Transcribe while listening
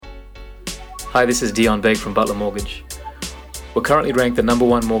Hi, this is Dion Begg from Butler Mortgage. We're currently ranked the number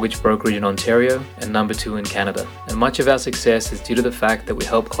 1 mortgage brokerage in Ontario and number 2 in Canada, and much of our success is due to the fact that we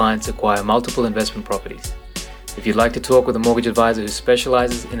help clients acquire multiple investment properties. If you'd like to talk with a mortgage advisor who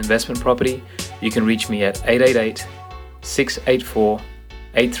specializes in investment property, you can reach me at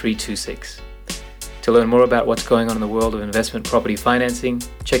 888-684-8326. To learn more about what's going on in the world of investment property financing,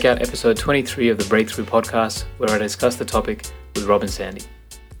 check out episode 23 of the Breakthrough podcast, where I discuss the topic with Rob and Sandy.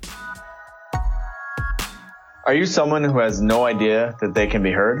 Are you someone who has no idea that they can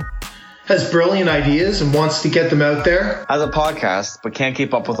be heard? Has brilliant ideas and wants to get them out there? Has a podcast but can't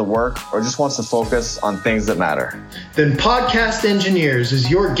keep up with the work or just wants to focus on things that matter? Then Podcast Engineers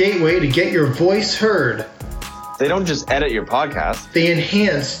is your gateway to get your voice heard. They don't just edit your podcast. They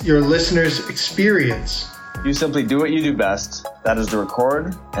enhance your listeners' experience. You simply do what you do best, that is to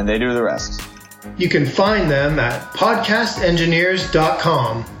record, and they do the rest. You can find them at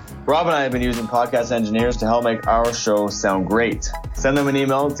podcastengineers.com. Rob and I have been using Podcast Engineers to help make our show sound great. Send them an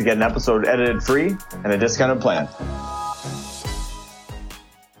email to get an episode edited free and a discounted plan.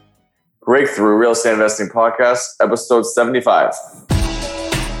 Breakthrough Real Estate Investing Podcast, episode 75.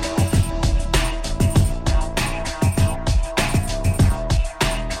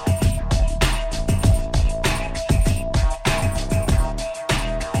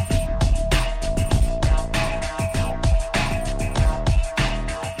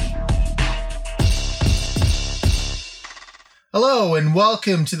 Hello and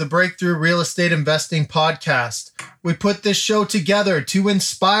welcome to the Breakthrough Real Estate Investing Podcast. We put this show together to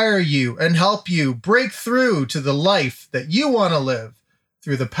inspire you and help you break through to the life that you want to live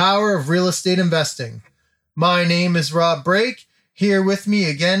through the power of real estate investing. My name is Rob Brake. Here with me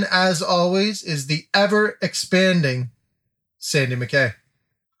again, as always, is the ever-expanding Sandy McKay.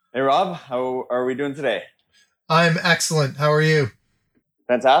 Hey Rob, how are we doing today? I'm excellent. How are you?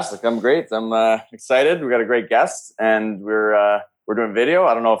 Fantastic. I'm great. I'm excited. We got a great guest, and we're doing video.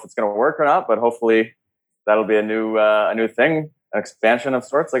 I don't know if it's going to work or not, but hopefully that'll be a new thing, an expansion of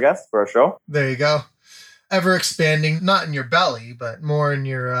sorts, I guess, for our show. There you go. Ever expanding, not in your belly, but more in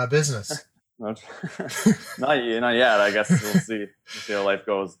your business. not yet. I guess we'll see. We'll see how life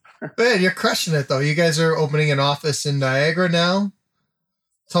goes. Man, you're crushing it though. You guys are opening an office in Niagara now.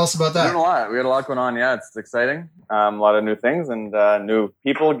 Tell us about that. We're doing a lot. We got a lot going on. Yeah, it's exciting. A lot of new things and new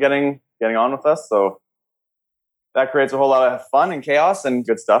people getting on with us. So that creates a whole lot of fun and chaos and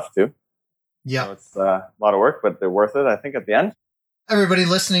good stuff too. Yeah. So it's a lot of work, but they're worth it, I think, at the end. Everybody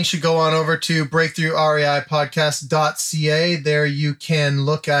listening should go on over to breakthroughreipodcast.ca. There you can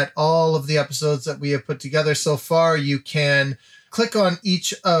look at all of the episodes that we have put together so far. You can click on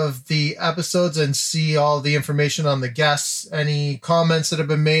each of the episodes and see all the information on the guests, any comments that have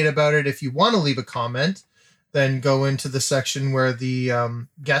been made about it. If you want to leave a comment, then go into the section where the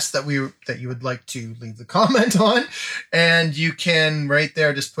guest that you would like to leave the comment on, and you can right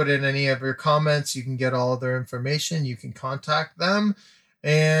there just put in any of your comments. You can get all of their information. You can contact them,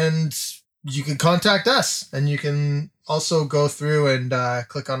 and you can contact us, and you can also go through and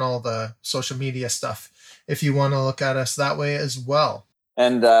click on all the social media stuff if you want to look at us that way as well.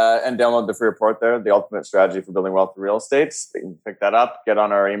 And download the free report there, The Ultimate Strategy for Building Wealth in Real Estate. You can pick that up, get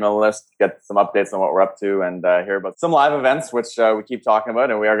on our email list, get some updates on what we're up to, and hear about some live events, which we keep talking about,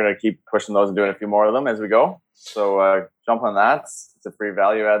 and we are going to keep pushing those and doing a few more of them as we go. So jump on that. It's a free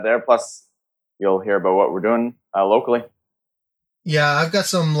value add there. Plus, you'll hear about what we're doing locally. Yeah, I've got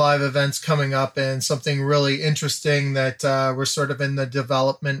some live events coming up and something really interesting that we're sort of in the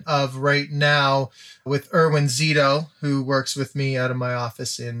development of right now with Erwin Zito, who works with me out of my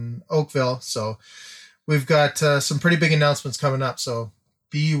office in Oakville. So we've got some pretty big announcements coming up. So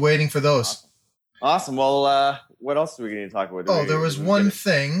be waiting for those. Awesome. Well, what else do we need to talk about? There was one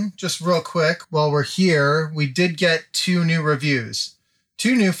thing, just real quick. While we're here, we did get 2 new reviews.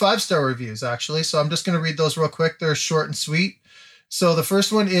 2 new 5-star reviews, actually. So I'm just going to read those real quick. They're short and sweet. So the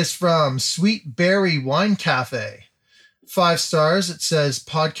first one is from Sweet Berry Wine Cafe. 5 stars. It says,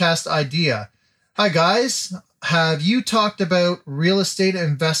 podcast idea. Hi guys. Have you talked about real estate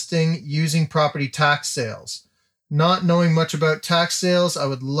investing using property tax sales? Not knowing much about tax sales, I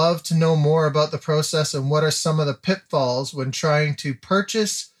would love to know more about the process and what are some of the pitfalls when trying to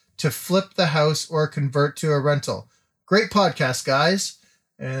purchase, to flip the house, or convert to a rental. Great podcast, guys.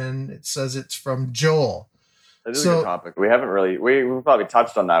 And it says it's from Joel. It is a good topic. We haven't really, we've probably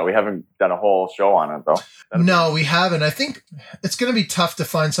touched on that. We haven't done a whole show on it, though. No, we haven't. I think it's going to be tough to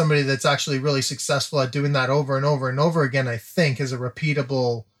find somebody that's actually really successful at doing that over and over and over again, I think, as a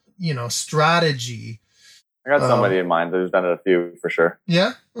repeatable, strategy. I got somebody in mind who's done it a few for sure.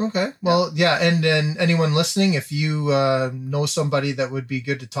 Yeah. Okay. Well, yeah. And then anyone listening, if you know somebody that would be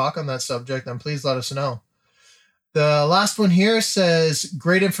good to talk on that subject, then please let us know. The last one here says,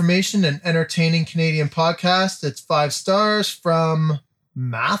 great information and entertaining Canadian podcast. It's 5 stars from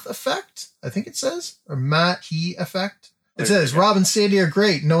Math Effect, I think it says, or Matt He Effect. It says, Rob and Sandy are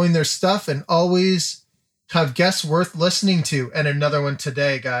great, knowing their stuff and always have guests worth listening to. And another one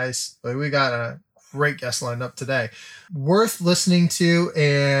today, guys. We got a great guest lined up today. Worth listening to.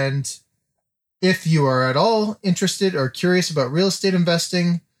 And if you are at all interested or curious about real estate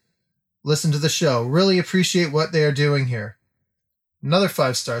investing, listen to the show. Really appreciate what they are doing here. Another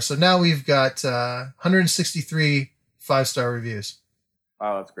 5 stars. So now we've got 163 5-star reviews.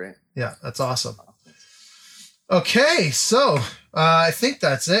 Wow, that's great. Yeah, that's awesome. Okay, so I think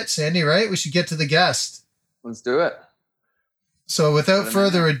that's it, Sandy, right? We should get to the guest. Let's do it. So without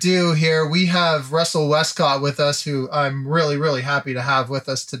further ado here, we have Russell Westcott with us, who I'm really, really happy to have with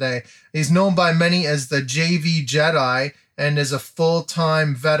us today. He's known by many as the JV Jedi and is a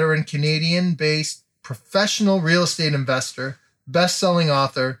full-time veteran Canadian-based professional real estate investor, best-selling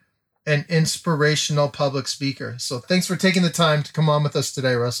author, and inspirational public speaker. So thanks for taking the time to come on with us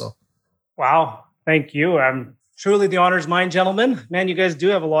today, Russell. Wow. Thank you. Truly the honor is mine, gentlemen. Man, you guys do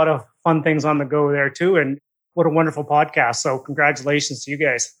have a lot of fun things on the go there too. And what a wonderful podcast. So congratulations to you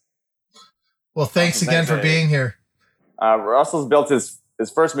guys. Well, thanks again for being here. Russell's built his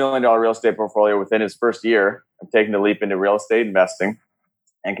first $1 million real estate portfolio within his first year of taking the leap into real estate investing,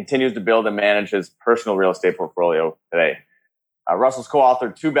 and continues to build and manage his personal real estate portfolio today. Russell's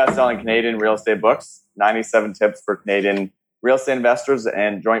co-authored 2 best-selling Canadian real estate books, 97 Tips for Canadian Real Estate Investors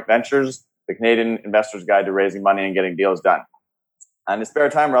and Joint Ventures, The Canadian Investor's Guide to Raising Money and Getting Deals Done. In his spare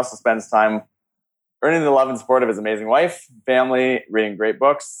time, Russell spends time earning the love and support of his amazing wife, family, reading great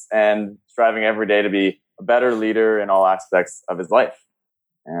books, and striving every day to be a better leader in all aspects of his life.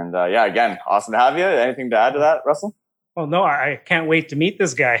 And again, awesome to have you. Anything to add to that, Russell? Well, no, I can't wait to meet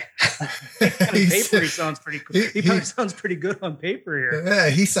this guy. On paper, he sounds pretty cool. He probably sounds pretty good on paper here. Yeah,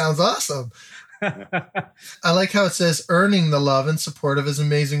 he sounds awesome. I like how it says earning the love and support of his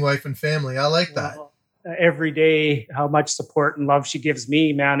amazing wife and family. I like that. Well, every day, how much support and love she gives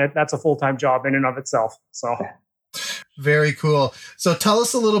me, man, that's a full-time job in and of itself. So very cool. So tell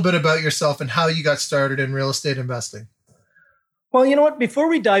us a little bit about yourself and how you got started in real estate investing. Well, you know what? Before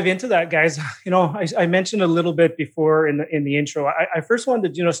we dive into that, guys, I mentioned a little bit before in the intro. I first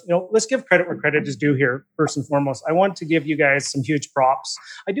wanted to, let's give credit where credit is due here. First and foremost, I want to give you guys some huge props.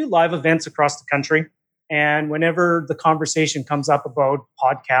 I do live events across the country, and whenever the conversation comes up about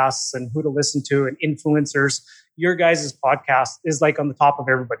podcasts and who to listen to and influencers, your guys' podcast is like on the top of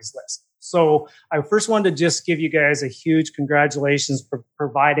everybody's list. So I first wanted to just give you guys a huge congratulations for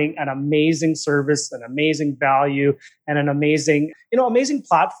providing an amazing service, an amazing value, and an amazing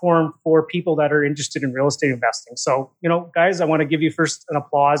platform for people that are interested in real estate investing. So, guys, I want to give you first an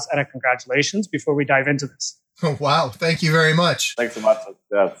applause and a congratulations before we dive into this. Oh, wow. Thank you very much. Thanks so much.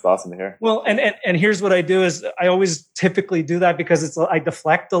 That's awesome to hear. Well, and here's what I do is I always typically do that because I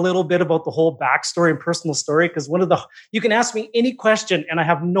deflect a little bit about the whole backstory and personal story, because you can ask me any question and I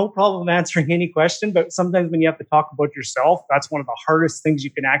have no problem answering any question, but sometimes when you have to talk about yourself, that's one of the hardest things you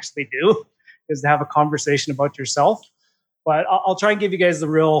can actually do, is to have a conversation about yourself. But I'll try and give you guys the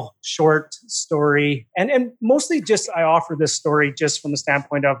real short story. And mostly just I offer this story just from the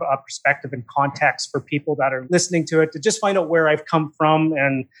standpoint of a perspective and context for people that are listening to it, to just find out where I've come from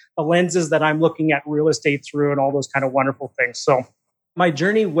and the lenses that I'm looking at real estate through and all those kind of wonderful things. So my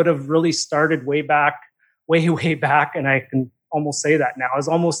journey would have really started way back, and I can almost say that now. It was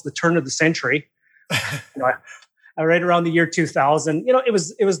almost the turn of the century. Right around the year 2000, it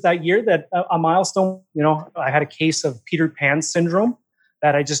was that year that a milestone, I had a case of Peter Pan syndrome,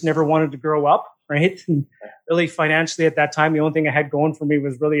 that I just never wanted to grow up, right? And really financially at that time, the only thing I had going for me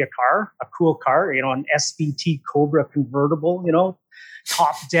was really a cool car, an SVT Cobra convertible,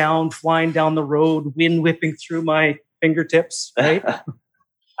 top down, flying down the road, wind whipping through my fingertips, right?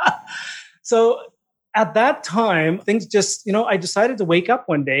 So at that time, things just, I decided to wake up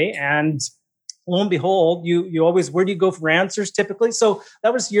one day, and lo and behold, you always, where do you go for answers typically? So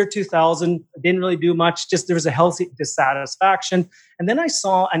that was year 2000. I didn't really do much. Just there was a healthy dissatisfaction. And then I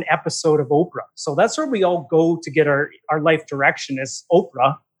saw an episode of Oprah. So that's where we all go to get our life direction, is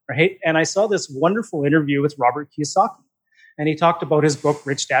Oprah, right? And I saw this wonderful interview with Robert Kiyosaki. And he talked about his book,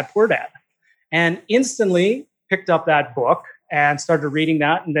 Rich Dad, Poor Dad. And instantly picked up that book and started reading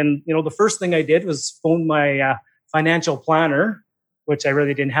that. And then, the first thing I did was phone my financial planner, which I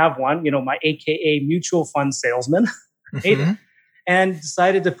really didn't have one, my AKA mutual fund salesman. Right? Mm-hmm. and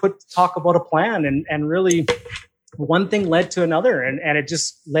decided to talk about a plan. And really, one thing led to another. And it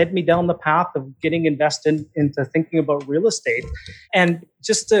just led me down the path of getting invested into thinking about real estate. And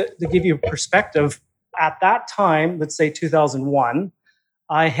just to give you a perspective, at that time, let's say 2001,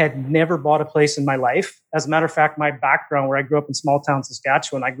 I had never bought a place in my life. As a matter of fact, my background, where I grew up in small town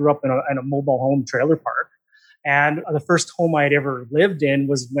Saskatchewan, I grew up in a mobile home trailer park. And the first home I had ever lived in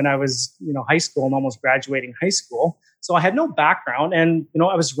was when I was, high school and almost graduating high school. So I had no background, and,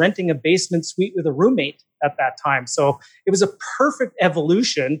 I was renting a basement suite with a roommate at that time. So it was a perfect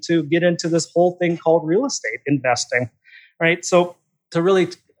evolution to get into this whole thing called real estate investing, right? So to really,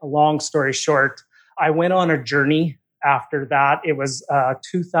 a long story short, I went on a journey. After that, it was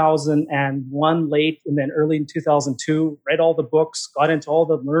 2001 late, and then early in 2002, read all the books, got into all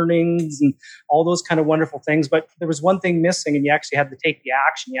the learnings and all those kind of wonderful things. But there was one thing missing, and you actually had to take the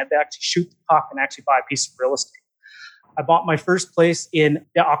action. You had to actually shoot the puck and actually buy a piece of real estate. I bought my first place in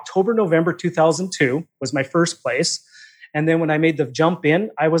October, November 2002 was my first place. And then when I made the jump in,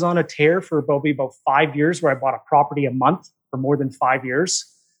 I was on a tear for probably about 5 years where I bought a property a month for more than 5 years.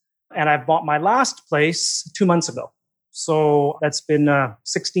 And I bought my last place 2 months ago. So that's been a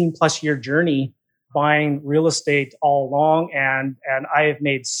 16 plus year journey buying real estate all along. And I have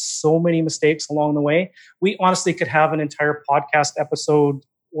made so many mistakes along the way. We honestly could have an entire podcast episode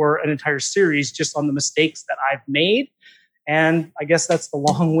or an entire series just on the mistakes that I've made. And I guess that's the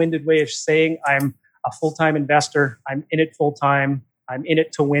long-winded way of saying I'm a full-time investor. I'm in it full-time. I'm in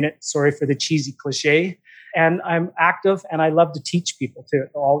it to win it. Sorry for the cheesy cliche. And I'm active, and I love to teach people too,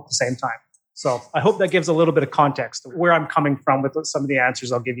 all at the same time. So I hope that gives a little bit of context of where I'm coming from with some of the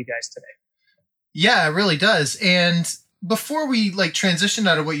answers I'll give you guys today. Yeah, it really does. And before we transition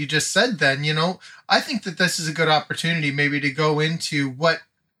out of what you just said, then, I think that this is a good opportunity maybe to go into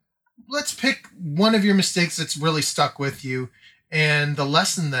let's pick one of your mistakes that's really stuck with you and the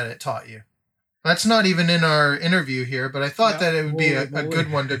lesson that it taught you. That's not even in our interview here, but I thought that it would be a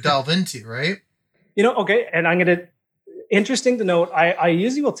good one to delve into, right? Okay. And I'm going to, interesting to note, I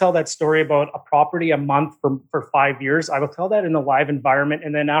usually will tell that story about a property a month for 5 years. I will tell that in a live environment.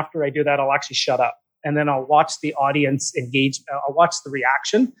 And then after I do that, I'll actually shut up. And then I'll watch the audience engage. I'll watch the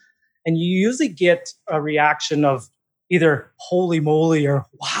reaction. And you usually get a reaction of either holy moly or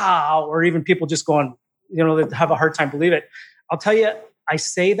wow, or even people just going, that have a hard time believe it. I'll tell you, I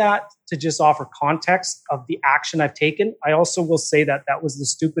say that to just offer context of the action I've taken. I also will say that was the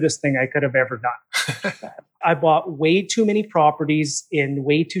stupidest thing I could have ever done. I bought way too many properties in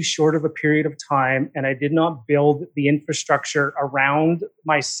way too short of a period of time, and I did not build the infrastructure around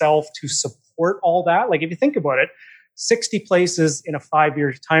myself to support all that. Like, if you think about it, 60 places in a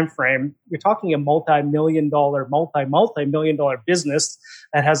 5-year time frame, you're talking a multi-million dollar business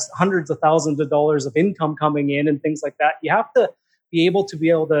that has hundreds of thousands of dollars of income coming in and things like that. You have to be able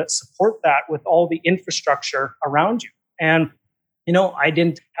to support that with all the infrastructure around you. And I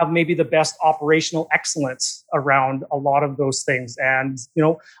didn't have maybe the best operational excellence around a lot of those things. And,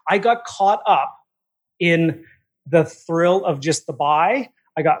 I got caught up in the thrill of just the buy.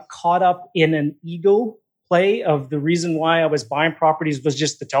 I got caught up in an ego play of the reason why I was buying properties was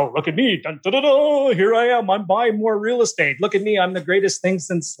just to tell, look at me, dun, dun, dun, dun, here I am, I'm buying more real estate. Look at me, I'm the greatest thing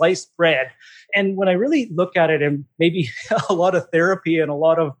since sliced bread. And when I really look at it, and maybe a lot of therapy and a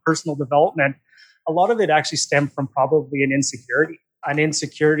lot of personal development, a lot of it actually stemmed from probably an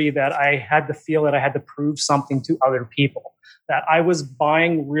insecurity that I had to feel that I had to prove something to other people, that I was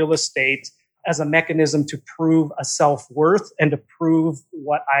buying real estate as a mechanism to prove a self-worth and to prove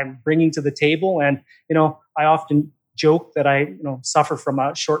what I'm bringing to the table. And, I often joke that I, suffer from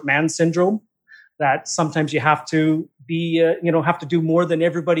a short man syndrome, that sometimes you have to be, have to do more than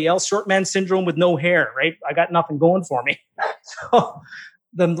everybody else. Short man syndrome with no hair, right? I got nothing going for me. So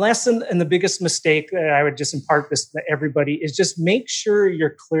the lesson and the biggest mistake that I would just impart this to everybody is just make sure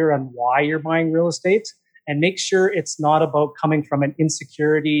you're clear on why you're buying real estate, and make sure it's not about coming from an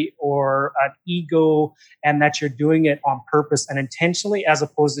insecurity or an ego, and that you're doing it on purpose and intentionally, as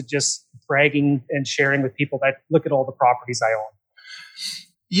opposed to just bragging and sharing with people that look at all the properties I own.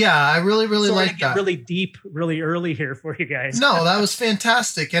 Yeah, I really like that. Get really deep, really early here for you guys. No, that was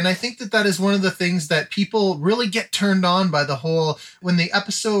fantastic. And I think that is one of the things that people really get turned on by when the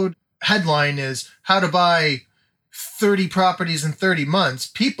episode headline is how to buy 30 properties in 30 months.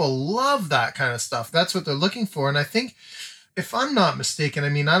 People love that kind of stuff. That's what they're looking for. And I think, if I'm not mistaken,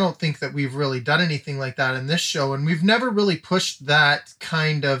 I don't think that we've really done anything like that in this show. And we've never really pushed that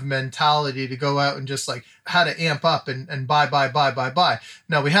kind of mentality to go out and just how to amp up and buy.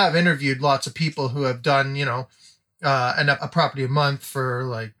 Now, we have interviewed lots of people who have done, a property a month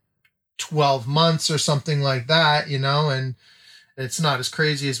for 12 months or something like that, and It's not as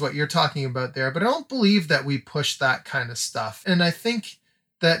crazy as what you're talking about there, but I don't believe that we push that kind of stuff. And I think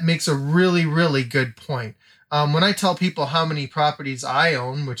that makes a really, really good point. When I tell people how many properties I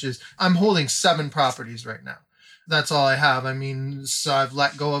own, which is I'm holding 7 properties right now. That's all I have. I mean, so I've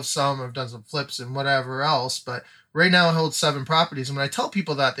let go of some, I've done some flips and whatever else, but right now I hold 7 properties. And when I tell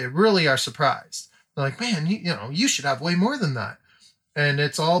people that, they really are surprised. They're like, man, you should have way more than that. And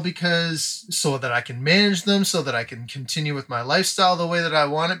it's all because so that I can manage them, so that I can continue with my lifestyle the way that I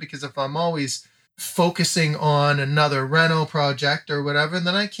want it. Because if I'm always focusing on another rental project or whatever,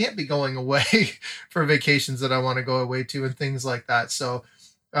 then I can't be going away for vacations that I want to go away to and things like that. So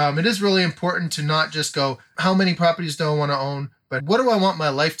it is really important to not just go, how many properties do I want to own, but what do I want my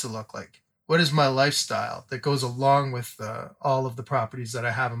life to look like? What is my lifestyle that goes along with all of the properties that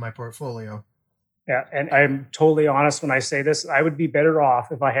I have in my portfolio? Yeah, and I'm totally honest when I say this. I would be better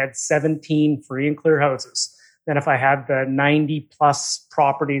off if I had 17 free and clear houses than if I had the 90 plus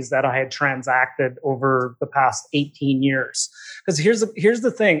properties that I had transacted over the past 18 years. Because here's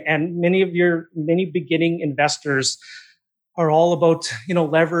the thing, and many beginning investors are all about,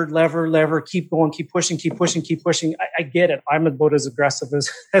 lever, keep going, keep pushing. I get it. I'm about as aggressive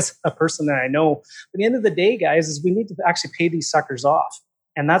as a person that I know. But at the end of the day, guys, is we need to actually pay these suckers off.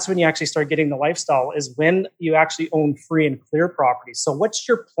 And that's when you actually start getting the lifestyle, is when you actually own free and clear properties. So what's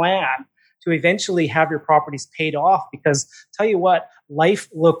your plan to eventually have your properties paid off? Because tell you what, life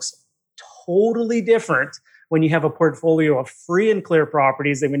looks totally different when you have a portfolio of free and clear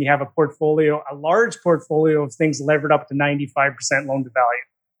properties than when you have a large portfolio of things levered up to 95% loan to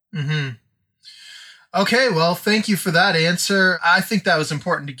value. Mm-hmm. Okay, well, thank you for that answer. I think that was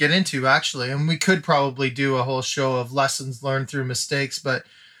important to get into, actually. And we could probably do a whole show of lessons learned through mistakes, but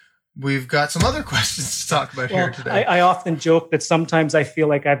we've got some other questions to talk about here today. I often joke that sometimes I feel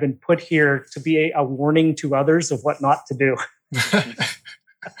like I've been put here to be a warning to others of what not to do.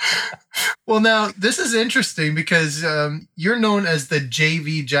 Well, now, this is interesting because you're known as the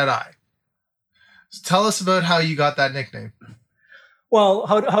JV Jedi. So tell us about how you got that nickname. Well,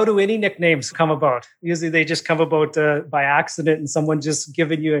 how do any nicknames come about? Usually they just come about by accident and someone just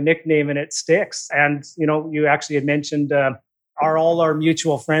giving you a nickname and it sticks. And, you actually had mentioned all our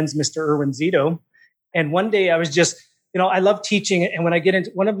mutual friends, Mr. Erwin Zito. And one day I was just, I love teaching. And when I get into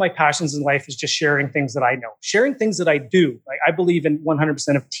one of my passions in life is just sharing things that I know, sharing things that I do. Like I believe in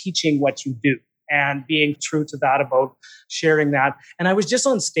 100% of teaching what you do and being true to that about sharing that. And I was just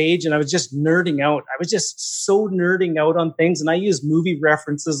on stage and I was just nerding out. I was just so nerding out on things. And I use movie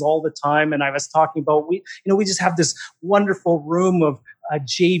references all the time. And I was talking about, we just have this wonderful room of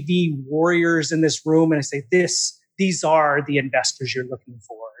JV warriors in this room. And I say, these are the investors you're looking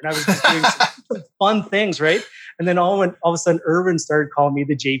for. And I was just doing some fun things, right? And then all of a sudden, Erwin started calling me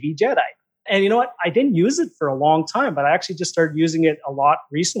the JV Jedi. And you know what? I didn't use it for a long time, but I actually just started using it a lot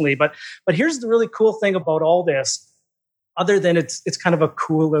recently. But here's the really cool thing about all this, other than it's kind of a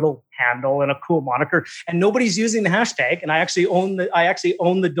cool little handle and a cool moniker, and nobody's using the hashtag. And I actually own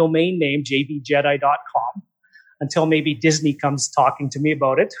the domain name jvjedi.com until maybe Disney comes talking to me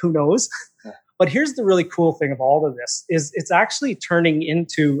about it. Who knows? Yeah. But here's the really cool thing of all of this is it's actually turning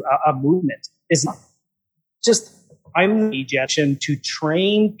into a movement. It's not just I'm the ejection to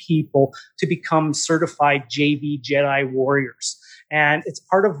train people to become certified JV Jedi warriors. And it's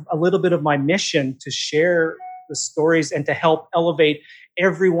part of a little bit of my mission to share the stories and to help elevate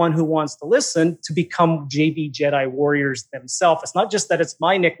everyone who wants to listen to become JV Jedi warriors themselves. It's not just that it's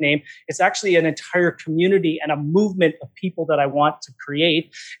my nickname. It's actually an entire community and a movement of people that I want to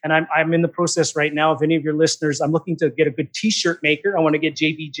create. And I'm in the process right now. If any of your listeners, I'm looking to get a good t-shirt maker. I want to get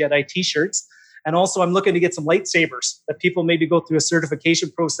JV Jedi t-shirts. And also I'm looking to get some lightsabers that people maybe go through a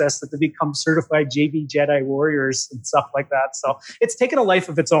certification process that they become certified JV Jedi warriors and stuff like that. So it's taken a life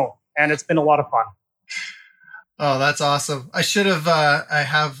of its own and it's been a lot of fun. Oh, that's awesome. I should have, I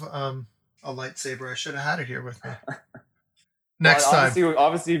have a lightsaber. I should have had it here with me. Next time.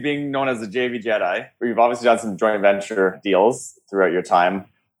 Obviously being known as the JV Jedi, you've obviously done some joint venture deals throughout your time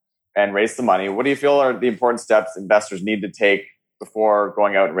and raised some money. What do you feel are the important steps investors need to take before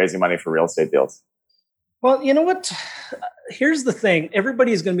going out and raising money for real estate deals? Well, you know what? Here's the thing.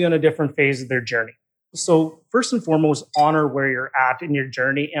 Everybody is going to be on a different phase of their journey. So first and foremost, honor where you're at in your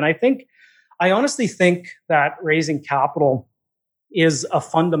journey. And I honestly think that raising capital is a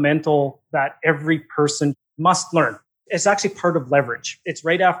fundamental that every person must learn. It's actually part of leverage. It's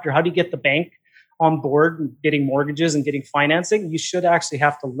right after how do you get the bank on board and getting mortgages and getting financing? You should actually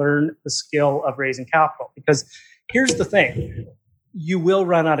have to learn the skill of raising capital because here's the thing. You will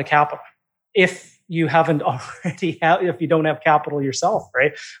run out of capital if you haven't already if you don't have capital yourself,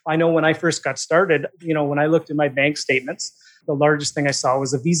 right? I know when I first got started, when I looked at my bank statements, The largest thing I saw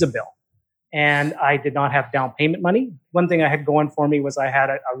was a Visa bill. And I did not have down payment money. One thing I had going for me was I had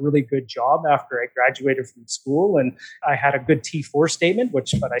a really good job after I graduated from school, and I had a good T4 statement,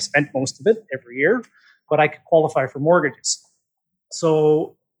 but I spent most of it every year, but I could qualify for mortgages.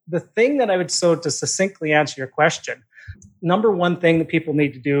 So the thing that I would, so to succinctly answer your question, number one thing that people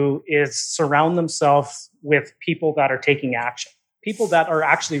need to do is surround themselves with people that are taking action, people that are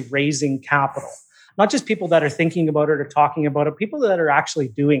actually raising capital. Not just people that are thinking about it or talking about it, people that are actually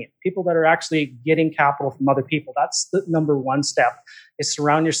doing it, people that are actually getting capital from other people. That's the number one step, is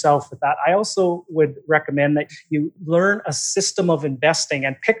surround yourself with that. I also would recommend that you learn a system of investing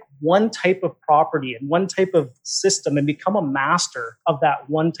and pick one type of property and one type of system and become a master of that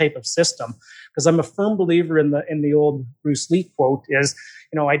one type of system. Because I'm a firm believer in the old Bruce Lee quote is,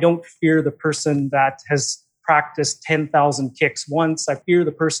 I don't fear the person that has practiced 10,000 kicks once. I fear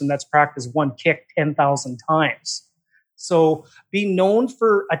the person that's practiced one kick 10,000 times. So be known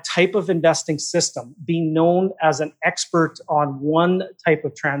for a type of investing system, be known as an expert on one type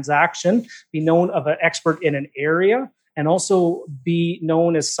of transaction, be known of an expert in an area, and also be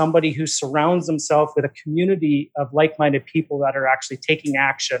known as somebody who surrounds himself with a community of like-minded people that are actually taking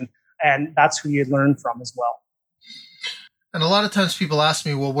action. And that's who you learn from as well. And a lot of times people ask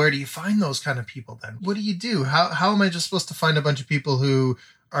me, well, where do you find those kind of people then? What do you do? How am I just supposed to find a bunch of people who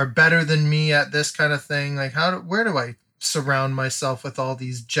are better than me at this kind of thing? Like, where do I surround myself with all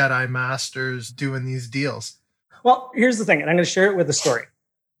these Jedi masters doing these deals? Well, here's the thing, and I'm going to share it with a story.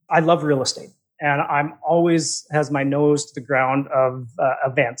 I love real estate, and I'm always has my nose to the ground of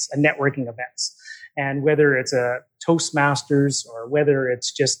events and networking events. And whether it's a Toastmasters or whether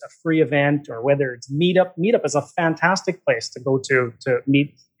it's just a free event or whether it's Meetup. Meetup is a fantastic place to go to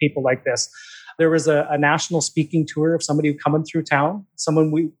meet people like this. There was a national speaking tour of somebody coming through town,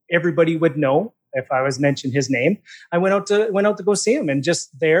 someone everybody would know if I was mentioning his name. I went out to go see him, and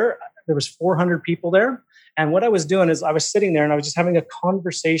just there was 400 people there. And what I was doing is I was sitting there and I was just having a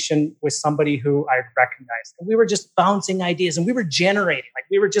conversation with somebody who I recognized. And we were just bouncing ideas and we were generating. Like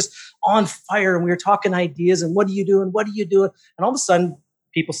we were just on fire and we were talking ideas and what do you do and what do you do? And all of a sudden,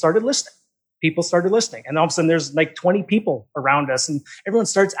 people started listening. And all of a sudden, there's like 20 people around us and everyone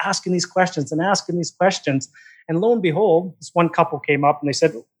starts asking these questions. And lo and behold, this one couple came up and they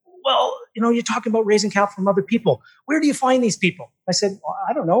said, well, you're talking about raising capital from other people. Where do you find these people? I said, well,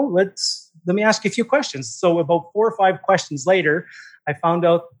 I don't know. Let me ask you a few questions. So about 4 or 5 questions later, I found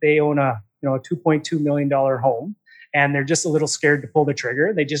out they own a $2.2 million home, and they're just a little scared to pull the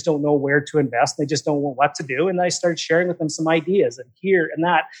trigger. They just don't know where to invest. They just don't know what to do. And I started sharing with them some ideas and here and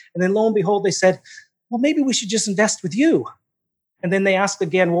that. And then lo and behold, they said, well, maybe we should just invest with you. And then they asked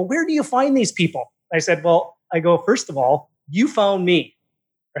again, well, where do you find these people? I said, first of all, you found me.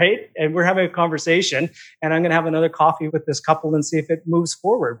 Right. And we're having a conversation and I'm going to have another coffee with this couple and see if it moves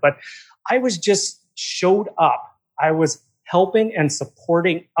forward. But I was just showed up. I was helping and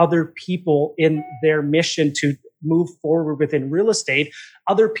supporting other people in their mission to move forward within real estate.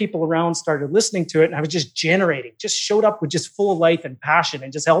 Other people around started listening to it and I was just generating, just showed up with just full of life and passion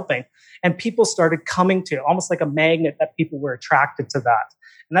and just helping. And people started coming to it, almost like a magnet that people were attracted to that.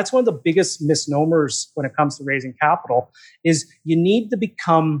 And that's one of the biggest misnomers when it comes to raising capital is you need to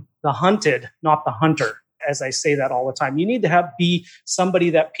become the hunted, not the hunter. As I say that all the time, you need to be somebody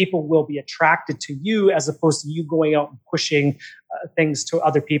that people will be attracted to you as opposed to you going out and pushing things to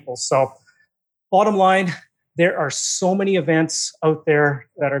other people. So bottom line, there are so many events out there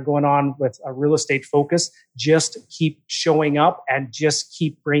that are going on with a real estate focus. Just keep showing up and just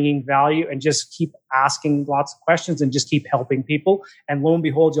keep bringing value and just keep asking lots of questions and just keep helping people. And lo and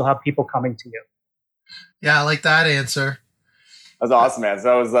behold, you'll have people coming to you. Yeah, I like that answer. That's awesome, man.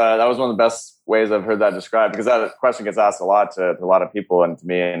 So that was one of the best ways I've heard that described, because that question gets asked a lot to a lot of people and to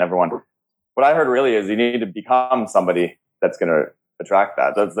me and everyone. What I heard really is you need to become somebody that's going to attract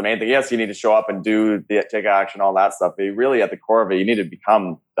that. That's the main thing. Yes, you need to show up and take action, all that stuff. But really, at the core of it, you need to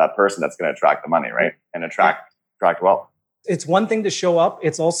become that person that's going to attract the money, right? And attract wealth. It's one thing to show up.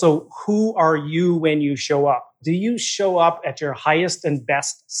 It's also, who are you when you show up? Do you show up at your highest and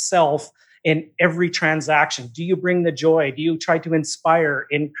best self in every transaction? Do you bring the joy? Do you try to inspire,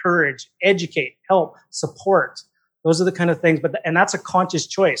 encourage, educate, help, support? Those are the kind of things. And that's a conscious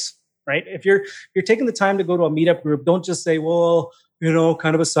choice, right? If you're taking the time to go to a meetup group, don't just say, well,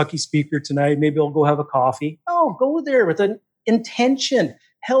 kind of a sucky speaker tonight. Maybe I'll go have a coffee. No, go there with an intention.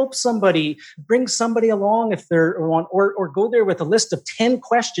 Help somebody, bring somebody along if they're on, or go there with a list of 10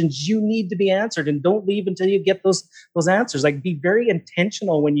 questions you need to be answered, and don't leave until you get those answers. Like, be very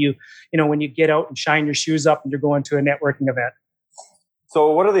intentional when you get out and shine your shoes up and you're going to a networking event. So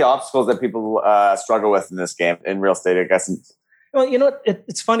what are the obstacles that people struggle with in this game, in real estate, I guess? Well, you know,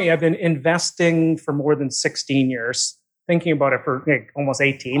 it's funny. I've been investing for more than 16 years, thinking about it for almost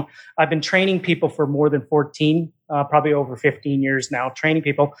 18. I've been training people for more than 14, probably over 15 years now, training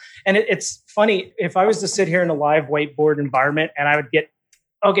people. And it's funny, if I was to sit here in a live whiteboard environment and I would get,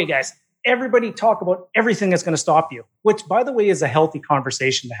 okay, guys, everybody talk about everything that's going to stop you, which, by the way, is a healthy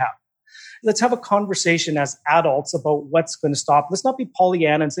conversation to have. Let's have a conversation as adults about what's going to stop. Let's not be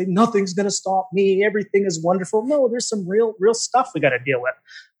Pollyanna and say, nothing's going to stop me. Everything is wonderful. No, there's some real stuff we got to deal with.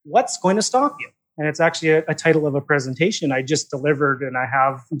 What's going to stop you? And it's actually a title of a presentation I just delivered, and I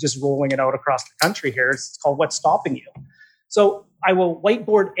have just rolling it out across the country here. It's called What's Stopping You? So I will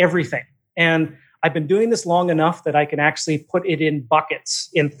whiteboard everything. And I've been doing this long enough that I can actually put it in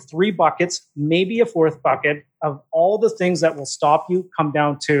buckets, in 3 buckets, maybe a 4th bucket of all the things that will stop you come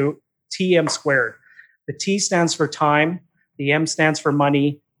down to TM squared. The T stands for time, the M stands for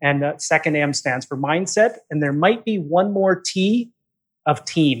money, and the second M stands for mindset. And there might be one more T of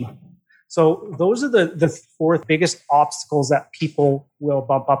team. So those are the 4 biggest obstacles that people will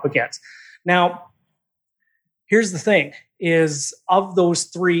bump up against. Now, here's the thing, is of those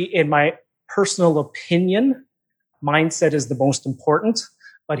 3, in my personal opinion, mindset is the most important.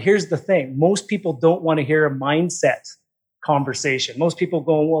 But here's the thing, most people don't want to hear a mindset conversation. Most people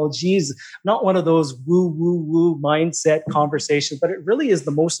go, well, geez, not one of those woo mindset conversations, but it really is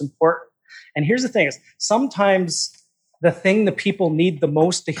the most important. And here's the thing, is sometimes the thing that people need the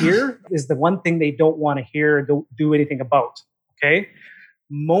most to hear is the one thing they don't want to hear or don't do anything about. Okay.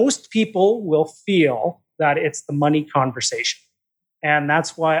 Most people will feel that it's the money conversation. And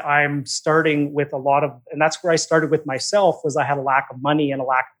that's why I'm starting with and that's where I started with myself, was I had a lack of money and a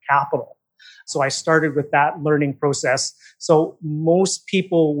lack of capital. So I started with that learning process. So most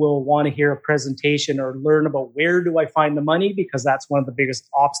people will want to hear a presentation or learn about where do I find the money, because that's one of the biggest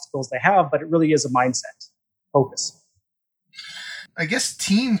obstacles they have, but it really is a mindset focus. I guess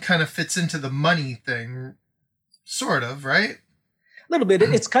team kind of fits into the money thing, sort of, right? A little bit.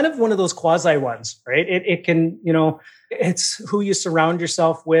 It's kind of one of those quasi ones, right? It can, it's who you surround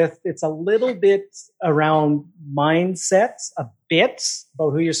yourself with. It's a little bit around mindsets, a bit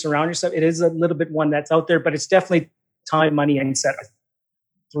about who you surround yourself. It is a little bit one that's out there, but it's definitely time, money, and mindset.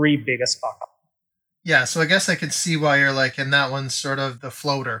 3 biggest buckets. Yeah. So I guess I can see why you're like, and that one's sort of the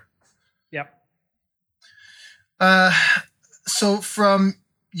floater. Yep. So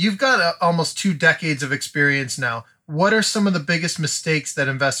you've got almost 2 decades of experience now. What are some of the biggest mistakes that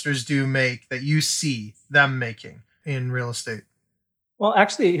investors do make that you see them making in real estate? Well,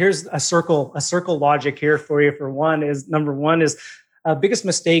 actually, here's a circle logic here for you. Number one is biggest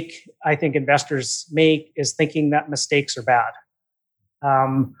mistake I think investors make is thinking that mistakes are bad.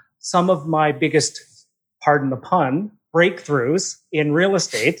 Some of my biggest, pardon the pun, breakthroughs in real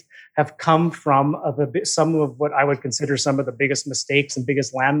estate have come from some of what I would consider some of the biggest mistakes and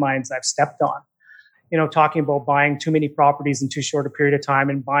biggest landmines I've stepped on. Talking about buying too many properties in too short a period of time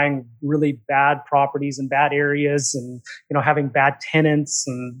and buying really bad properties in bad areas and, having bad tenants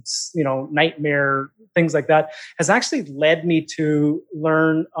and, nightmare things like that has actually led me to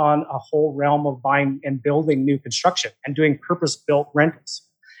learn on a whole realm of buying and building new construction and doing purpose-built rentals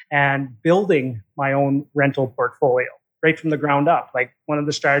and building my own rental portfolio right from the ground up. Like one of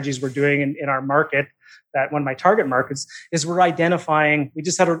the strategies we're doing in our market, that one of my target markets, is we're identifying, we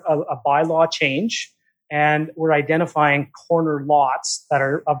just had a bylaw change, and we're identifying corner lots that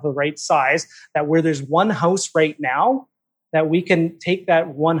are of the right size, that where there's one house right now, that we can take that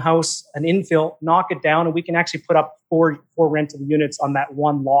one house, an infill, knock it down, and we can actually put up four rental units on that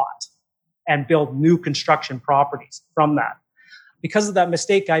one lot and build new construction properties from that. Because of that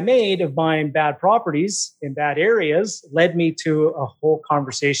mistake I made of buying bad properties in bad areas led me to a whole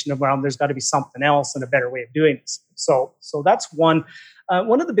conversation around there's got to be something else and a better way of doing this. So that's one.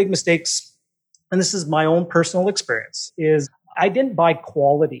 One of the big mistakes, and this is my own personal experience, is I didn't buy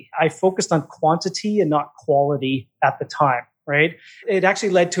quality. I focused on quantity and not quality at the time, right? It actually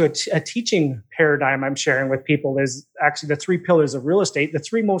led to a teaching paradigm I'm sharing with people is actually the 3 pillars of real estate. The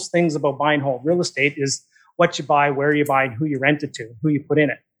 3 most things about buying whole real estate is what you buy, where you buy, and who you rent it to, who you put in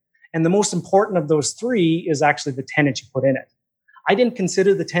it. And the most important of those 3 is actually the tenant you put in it. I didn't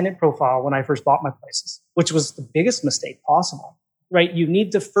consider the tenant profile when I first bought my places, which was the biggest mistake possible, right? You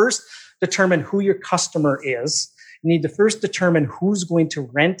need to first determine who your customer is. You need to first determine who's going to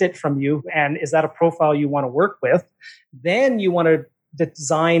rent it from you, and is that a profile you want to work with? Then you want to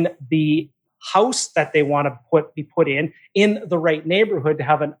design the house that they want to be put in the right neighborhood to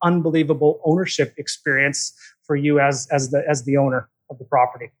have an unbelievable ownership experience for you as the owner of the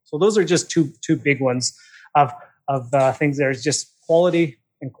property. So those are just two big ones of things. There's just quality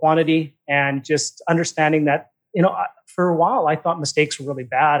and quantity, and just understanding that, for a while I thought mistakes were really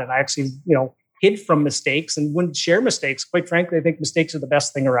bad, and I actually, hid from mistakes and wouldn't share mistakes. Quite frankly, I think mistakes are the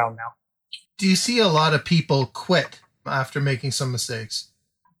best thing around now. Do you see a lot of people quit after making some mistakes?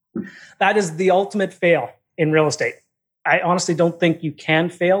 That is the ultimate fail in real estate. I honestly don't think you can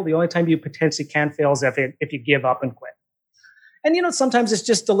fail. The only time you potentially can fail is if you give up and quit. And, sometimes it's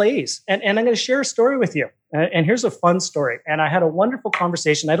just delays. And I'm going to share a story with you. And here's a fun story. And I had a wonderful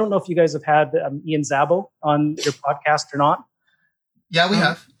conversation. I don't know if you guys have had Ian Szabo on your podcast or not. Yeah, we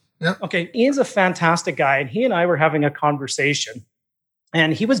have. Yep. Okay. Ian's a fantastic guy. And he and I were having a conversation.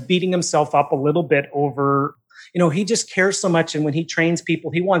 And he was beating himself up a little bit over, he just cares so much. And when he trains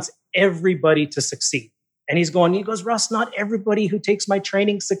people, he wants everybody to succeed. And he goes, Russ, not everybody who takes my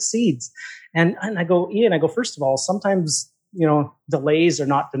training succeeds. And I go, Ian, first of all, sometimes, delays are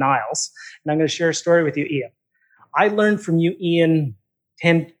not denials. And I'm going to share a story with you, Ian. I learned from you, Ian,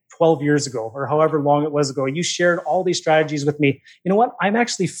 10, 12 years ago, or however long it was ago. You shared all these strategies with me. You know what? I'm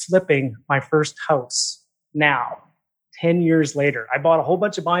actually flipping my first house now, 10 years later. I bought a whole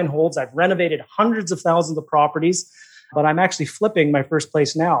bunch of buy and holds. I've renovated hundreds of thousands of properties, but I'm actually flipping my first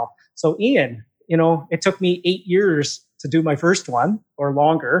place now. So Ian, it took me 8 years to do my first one or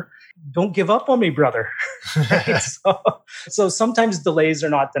longer. Don't give up on me, brother. Right? So sometimes delays are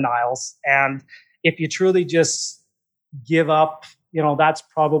not denials. And if you truly just give up, that's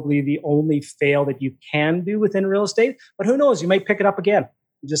probably the only fail that you can do within real estate. But who knows? You might pick it up again.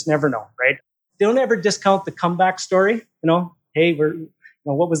 You just never know, right? Don't ever discount the comeback story. Hey,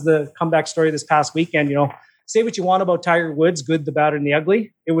 what was the comeback story this past weekend? Say what you want about Tiger Woods, good, the bad, and the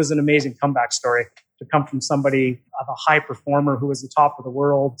ugly. It was an amazing comeback story to come from somebody of a high performer who was the top of the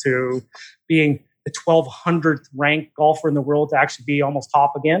world to being the 1200th ranked golfer in the world to actually be almost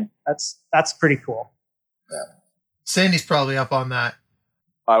top again. That's pretty cool. Yeah. Sandy's probably up on that.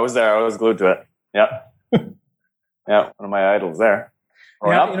 I was there. I was glued to it. Yeah. Yeah. One of my idols there.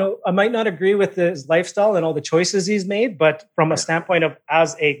 Yeah, I might not agree with his lifestyle and all the choices he's made, but from a standpoint of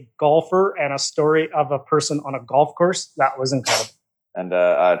as a golfer and a story of a person on a golf course, that was incredible. And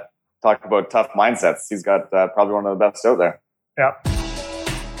talk about tough mindsets. He's got probably one of the best out there. Yeah.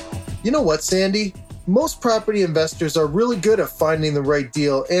 You know what, Sandy? Most property investors are really good at finding the right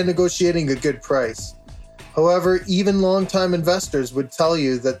deal and negotiating a good price. However, even longtime investors would tell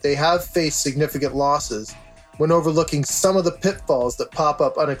you that they have faced significant losses when overlooking some of the pitfalls that pop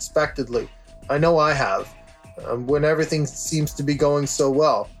up unexpectedly. I know I have. When everything seems to be going so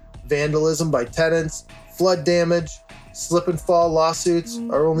well. Vandalism by tenants, flood damage, slip and fall lawsuits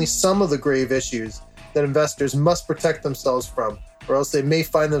are only some of the grave issues that investors must protect themselves from, or else they may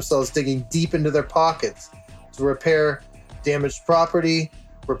find themselves digging deep into their pockets to repair damaged property,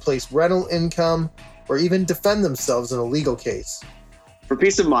 replace rental income, or even defend themselves in a legal case. For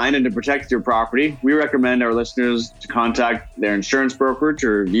peace of mind and to protect your property, we recommend our listeners to contact their insurance broker to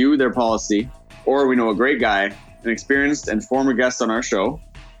review their policy, or we know a great guy, an experienced and former guest on our show,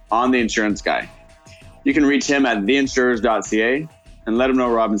 on The Insurance Guy. You can reach him at theinsurers.ca and let him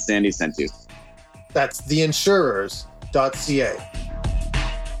know Rob and Sandy sent you. That's theinsurers.ca.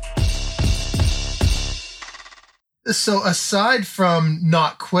 So aside from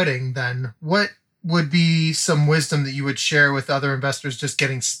not quitting, then, what would be some wisdom that you would share with other investors just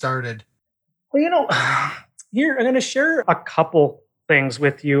getting started? Well, here I'm going to share a couple things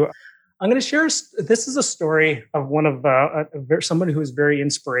with you. I'm going to share, this is a story of one of somebody who is very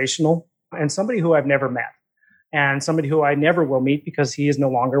inspirational and somebody who I've never met and somebody who I never will meet because he is no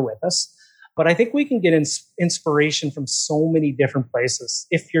longer with us. But I think we can get inspiration from so many different places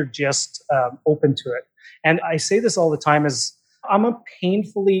if you're just open to it. And I say this all the time as I'm a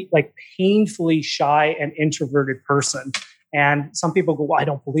painfully shy and introverted person. And some people go, well, I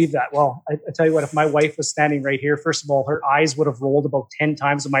don't believe that. Well, I tell you what, if my wife was standing right here, first of all, her eyes would have rolled about 10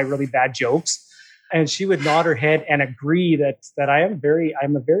 times of my really bad jokes. And she would nod her head and agree that I'm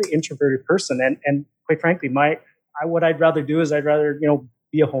a very introverted person. And quite frankly, what I'd rather do is I'd rather,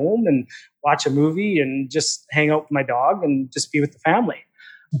 be at home and watch a movie and just hang out with my dog and just be with the family.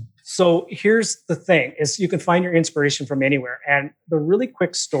 So here's the thing, is you can find your inspiration from anywhere. And the really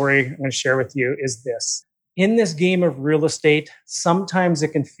quick story I'm going to share with you is this. In this game of real estate, sometimes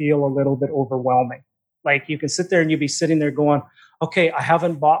it can feel a little bit overwhelming. Like you can sit there and you'll be sitting there going, okay, I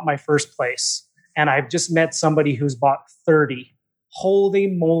haven't bought my first place. And I've just met somebody who's bought 30. Holy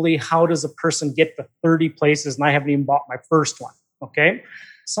moly, how does a person get to 30 places and I haven't even bought my first one? Okay.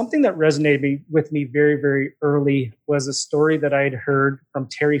 Something that resonated with me very, very early was a story that I'd heard from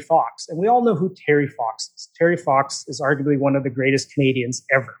Terry Fox. And we all know who Terry Fox is. Terry Fox is arguably one of the greatest Canadians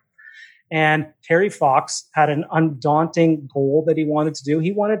ever. And Terry Fox had an undaunting goal that he wanted to do.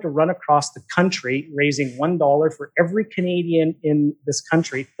 He wanted to run across the country, raising $1 for every Canadian in this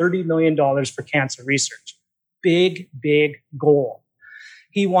country, $30 million for cancer research. Big, big goal.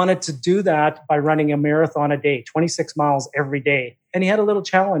 He wanted to do that by running a marathon a day, 26 miles every day. And he had a little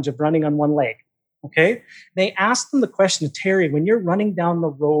challenge of running on one leg. Okay. They asked him the question, Terry, when you're running down the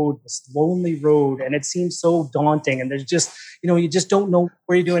road, this lonely road, and it seems so daunting, and there's just, you just don't know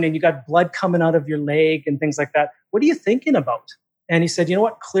where you're doing, and you got blood coming out of your leg and things like that. What are you thinking about? And he said, you know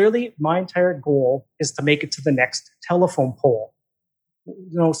what? Clearly, my entire goal is to make it to the next telephone pole.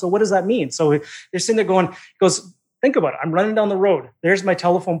 So what does that mean? So they're sitting there going, he goes, think about it. I'm running down the road. There's my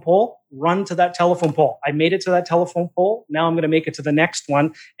telephone pole. Run to that telephone pole. I made it to that telephone pole. Now I'm going to make it to the next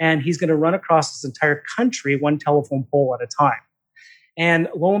one. And he's going to run across this entire country, one telephone pole at a time. And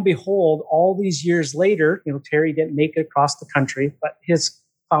lo and behold, all these years later, Terry didn't make it across the country, but his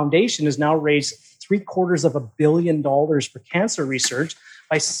foundation has now raised $750 million for cancer research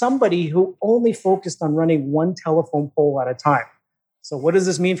by somebody who only focused on running one telephone pole at a time. So what does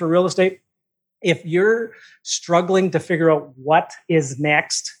this mean for real estate? If you're struggling to figure out what is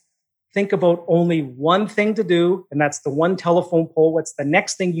next, think about only one thing to do, and that's the one telephone pole. What's the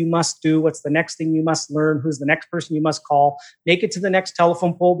next thing you must do? What's the next thing you must learn? Who's the next person you must call? Make it to the next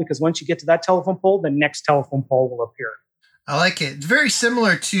telephone pole, because once you get to that telephone pole, the next telephone pole will appear. I like it. It's very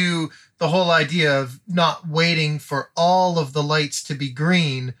similar to the whole idea of not waiting for all of the lights to be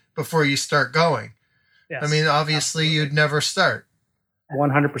green before you start going. Yes, I mean, obviously, absolutely. You'd never start.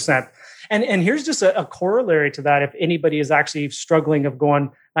 100%. And here's just a corollary to that. If anybody is actually struggling of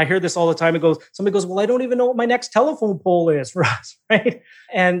going, I hear this all the time. Somebody goes, well, I don't even know what my next telephone pole is for us, right?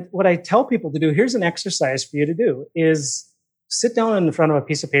 And what I tell people to do, here's an exercise for you to do, is sit down in front of a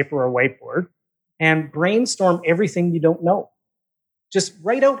piece of paper or a whiteboard and brainstorm everything you don't know. Just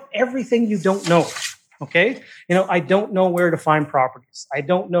write out everything you don't know. Okay. I don't know where to find properties. I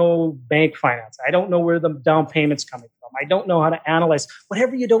don't know bank finance. I don't know where the down payment's coming from. I don't know how to analyze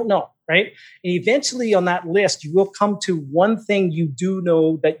whatever you don't know. Right. And eventually on that list, you will come to one thing you do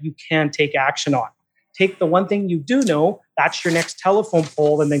know that you can take action on. Take the one thing you do know. That's your next telephone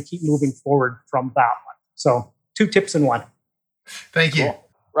pole, and then keep moving forward from that one. So 2 tips in 1. Thank you. Cool.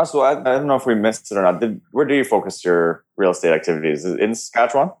 Russell, I don't know if we missed it or not. Where do you focus your real estate activities? Is it in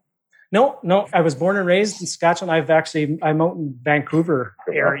Saskatchewan? No. I was born and raised in Saskatchewan. I'm out in Vancouver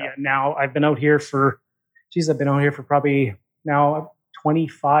area now. I've been out here for probably now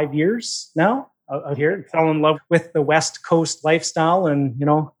 25 years now out here. Fell in love with the West Coast lifestyle, and,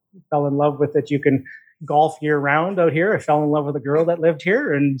 fell in love with it. You can golf year round out here. I fell in love with a girl that lived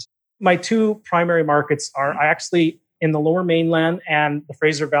here. And my 2 primary markets are in the Lower Mainland and the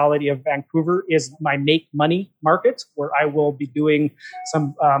Fraser Valley of Vancouver is my make money market, where I will be doing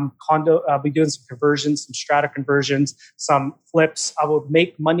some doing some conversions, some strata conversions, some flips. I will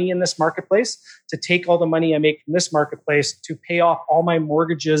make money in this marketplace to take all the money I make from this marketplace to pay off all my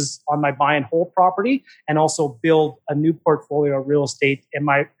mortgages on my buy and hold property, and also build a new portfolio of real estate. And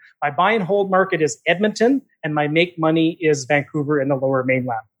my buy and hold market is Edmonton, and my make money is Vancouver and the Lower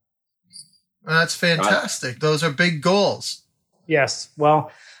Mainland. That's fantastic. Those are big goals. Yes. Well,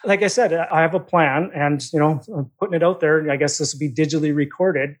 like I said, I have a plan, and, I'm putting it out there. I guess this will be digitally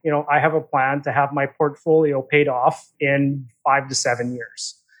recorded. I have a plan to have my portfolio paid off in 5 to 7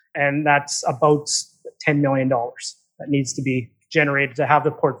 years. And that's about $10 million that needs to be generated to have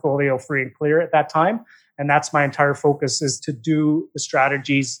the portfolio free and clear at that time. And that's my entire focus, is to do the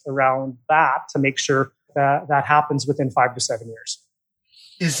strategies around that to make sure that happens within 5 to 7 years.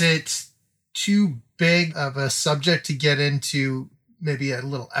 Is it too big of a subject to get into maybe a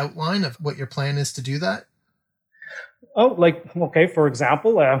little outline of what your plan is to do that? For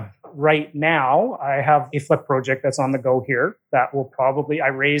example, right now I have a flip project that's on the go here that will I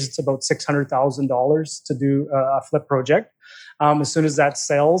raised about $600,000 to do a flip project. As soon as that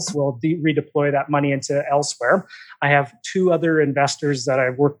sells, we'll redeploy that money into elsewhere. I have 2 other investors that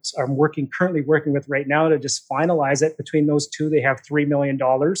I'm currently working with right now to just finalize it. Between those 2, they have $3 million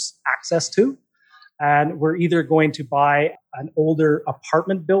access to. And we're either going to buy an older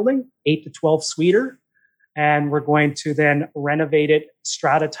apartment building, 8 to 12 suiter, and we're going to then renovate it,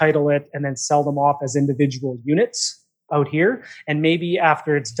 strata title it, and then sell them off as individual units out here. And maybe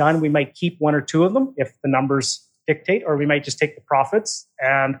after it's done, we might keep 1 or 2 of them if the numbers dictate, or we might just take the profits.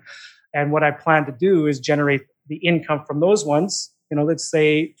 And what I plan to do is generate the income from those ones. Let's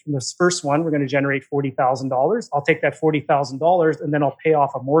say from this first one, we're going to generate $40,000. I'll take that $40,000 and then I'll pay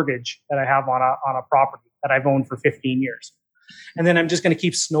off a mortgage that I have on a property that I've owned for 15 years. And then I'm just going to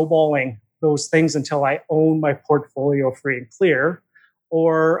keep snowballing those things until I own my portfolio free and clear.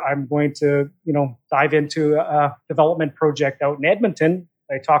 or I'm going to, dive into a development project out in Edmonton.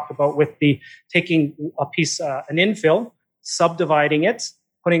 I talked about with the taking a piece, an infill, subdividing it,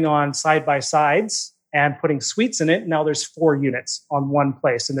 putting on side by sides and putting suites in it. Now there's 4 units on one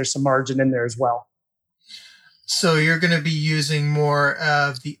place, and there's some margin in there as well. So you're going to be using more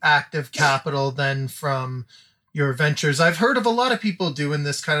of the active capital than from your ventures. I've heard of a lot of people doing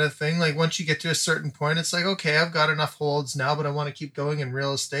this kind of thing. Like once you get to a certain point, it's like, okay, I've got enough holds now, but I want to keep going in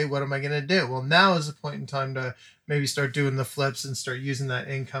real estate. What am I going to do? Well, now is the point in time to maybe start doing the flips and start using that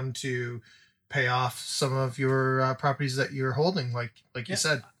income to pay off some of your properties that you're holding, like you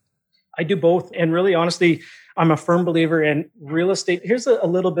said. I do both. And really, honestly, I'm a firm believer in real estate. Here's a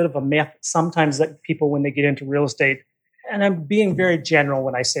little bit of a myth sometimes that people, when they get into real estate, and I'm being very general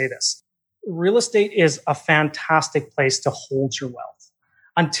when I say this, real estate is a fantastic place to hold your wealth.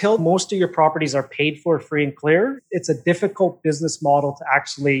 Until most of your properties are paid for free and clear, it's a difficult business model to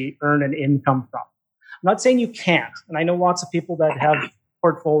actually earn an income from. I'm not saying you can't. And I know lots of people that have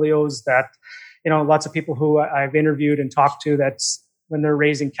portfolios that, lots of people who I've interviewed and talked to, that's when they're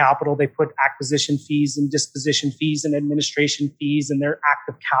raising capital, they put acquisition fees and disposition fees and administration fees, and they're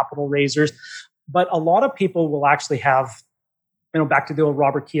active capital raisers. But a lot of people will actually have, back to the old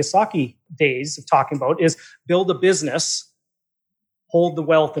Robert Kiyosaki days of talking about, is build a business, hold the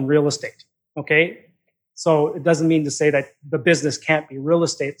wealth in real estate. Okay. So it doesn't mean to say that the business can't be real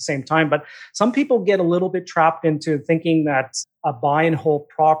estate at the same time, but some people get a little bit trapped into thinking that a buy and hold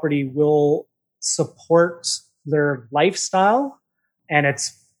property will support their lifestyle, and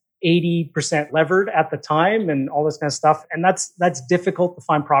it's 80% levered at the time and all this kind of stuff. And that's difficult to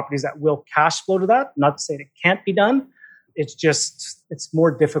find properties that will cash flow to that. Not to say it can't be done. It's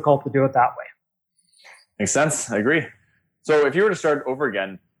more difficult to do it that way. Makes sense. I agree. So if you were to start over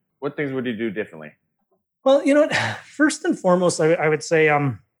again, what things would you do differently? Well, first and foremost, I would say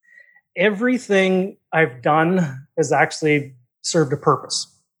everything I've done has actually served a purpose.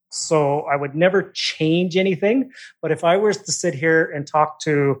 So I would never change anything. But if I was to sit here and talk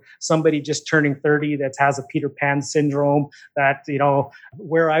to somebody just turning 30 that has a Peter Pan syndrome, that,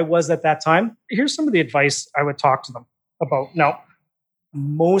 where I was at that time, here's some of the advice I would talk to them about. Now,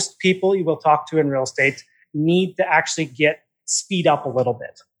 most people you will talk to in real estate need to actually speed up a little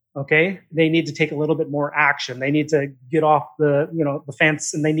bit. Okay. They need to take a little bit more action. They need to get off the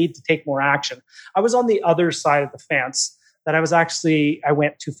fence, and they need to take more action. I was on the other side of the fence, that I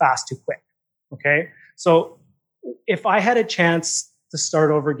went too fast, too quick. Okay. So if I had a chance to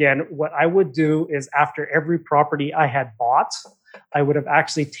start over again, what I would do is, after every property I had bought, I would have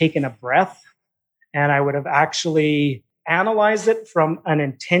actually taken a breath, and I would have actually analyzed it from an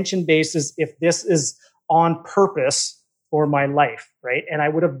intention basis, if this is on purpose for my life, right? And I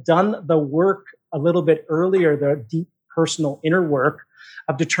would have done the work a little bit earlier, the deep personal inner work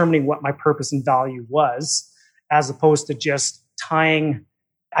of determining what my purpose and value was, as opposed to just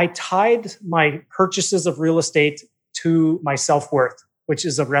I tied my purchases of real estate to my self-worth, which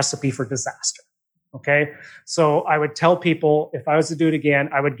is a recipe for disaster. Okay. So I would tell people, if I was to do it again,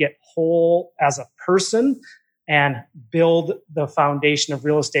 I would get whole as a person and build the foundation of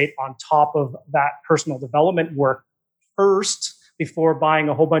real estate on top of that personal development work first, before buying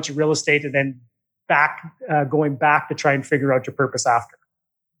a whole bunch of real estate and then going back to try and figure out your purpose after.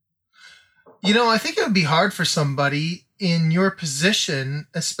 I think it would be hard for somebody in your position,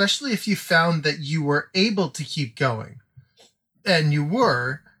 especially if you found that you were able to keep going, and you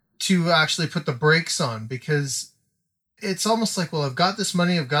were, to actually put the brakes on, because it's almost like, well, I've got this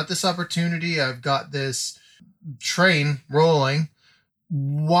money, I've got this opportunity, I've got this train rolling.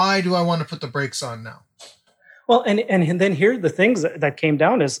 Why do I want to put the brakes on now? Well, and then here the things that came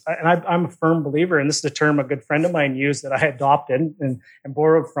down is, and I'm a firm believer, and this is a term a good friend of mine used that I adopted and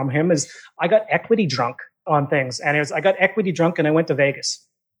borrowed from him, is I got equity drunk on things. And I got equity drunk and I went to Vegas.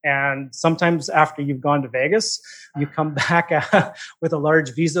 And sometimes after you've gone to Vegas, you come back with a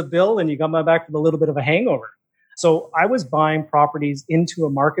large Visa bill, and you come back with a little bit of a hangover. So I was buying properties into a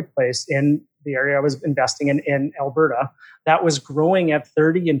marketplace in the area I was investing in Alberta, that was growing at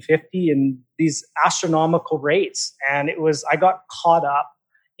 30 and 50 and these astronomical rates. And I got caught up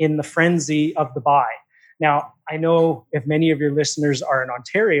in the frenzy of the buy. Now, I know if many of your listeners are in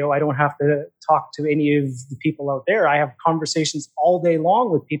Ontario, I don't have to talk to any of the people out there. I have conversations all day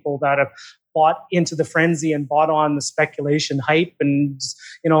long with people that have bought into the frenzy and bought on the speculation hype and,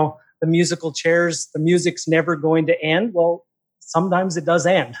 the musical chairs, the music's never going to end. Well, sometimes it does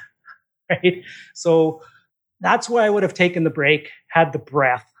end, right? So that's why I would have taken the break, had the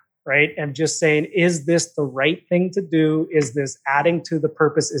breath, right? And just saying, is this the right thing to do? Is this adding to the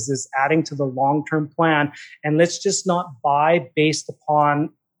purpose? Is this adding to the long-term plan? And let's just not buy based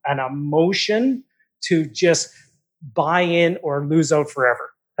upon an emotion to just buy in or lose out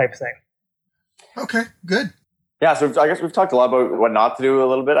forever type thing. Okay, good. Yeah, so I guess we've talked a lot about what not to do a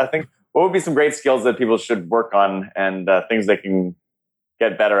little bit. I think what would be some great skills that people should work on and things they can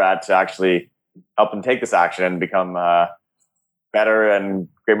get better at to actually help them take this action and become better and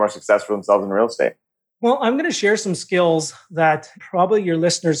create more success for themselves in real estate? Well, I'm going to share some skills that probably your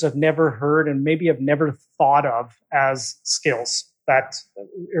listeners have never heard and maybe have never thought of as skills that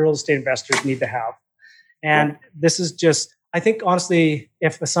real estate investors need to have. And this is just, I think, honestly,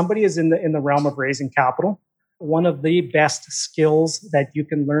 if somebody is in the realm of raising capital, one of the best skills that you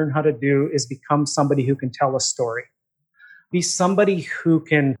can learn how to do is become somebody who can tell a story. Be somebody who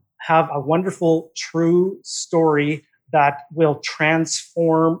can have a wonderful, true story that will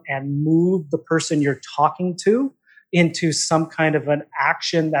transform and move the person you're talking to into some kind of an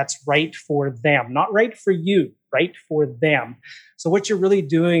action that's right for them, not right for you, right for them. So what you're really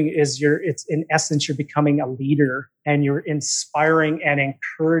doing is it's in essence, you're becoming a leader and you're inspiring and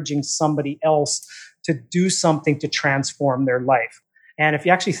encouraging somebody else to do something to transform their life. And if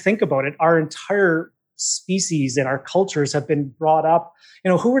you actually think about it, our entire species and our cultures have been brought up.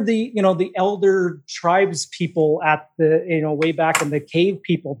 Who were the elder tribes people at the, way back in the cave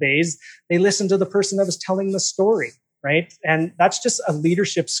people days? They listened to the person that was telling the story, right? And that's just a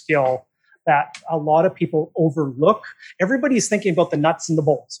leadership skill that a lot of people overlook. Everybody's thinking about the nuts and the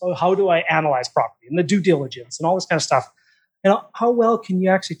bolts. So how do I analyze property and the due diligence and all this kind of stuff? How well can you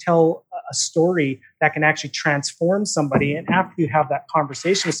actually tell a story that can actually transform somebody? And after you have that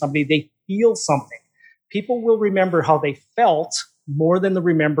conversation with somebody, they feel something. People will remember how they felt more than they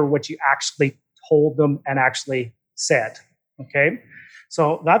remember what you actually told them and actually said. Okay.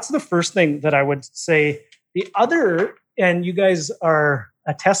 So that's the first thing that I would say. The other, and you guys are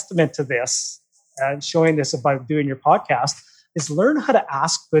a testament to this, and showing this about doing your podcast, is learn how to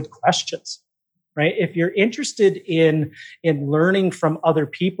ask good questions. Right? If you're interested in learning from other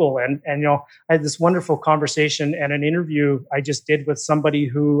people, and I had this wonderful conversation and an interview I just did with somebody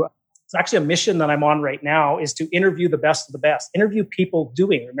who, it's actually a mission that I'm on right now, is to interview the best of the best, interview people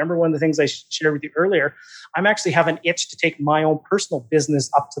doing. Remember one of the things I shared with you earlier, I'm actually have an itch to take my own personal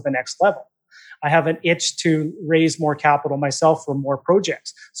business up to the next level. I have an itch to raise more capital myself for more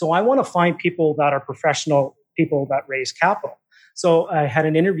projects. So I want to find people that are professional people that raise capital. So I had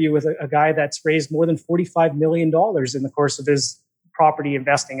an interview with a guy that's raised more than $45 million in the course of his property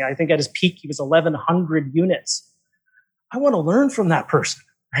investing. I think at his peak, he was 1,100 units. I want to learn from that person,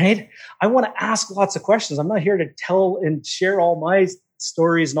 right? I want to ask lots of questions. I'm not here to tell and share all my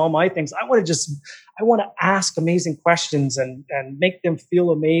stories and all my things. I want to ask amazing questions and make them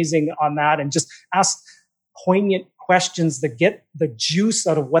feel amazing on that, and just ask poignant questions that get the juice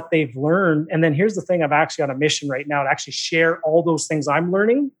out of what they've learned. And then here's the thing, I'm actually on a mission right now to actually share all those things I'm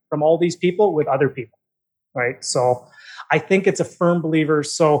learning from all these people with other people, right? So I think it's a firm believer.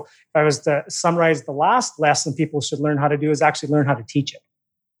 So if I was to summarize the last lesson people should learn how to do is actually learn how to teach it.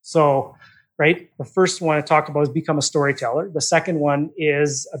 So, right, the first one I talk about is become a storyteller. The second one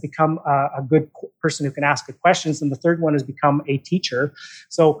is become a good person who can ask good questions. And the third one is become a teacher.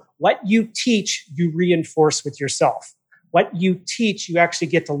 So what you teach, you reinforce with yourself. What you teach, you actually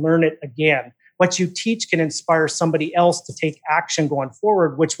get to learn it again. What you teach can inspire somebody else to take action going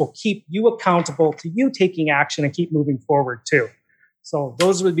forward, which will keep you accountable to you taking action and keep moving forward too. So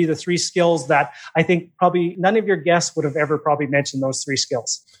those would be the three skills that I think probably none of your guests would have ever probably mentioned those three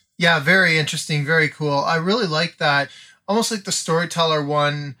skills. Yeah, very interesting. Very cool. I really like that. Almost like the storyteller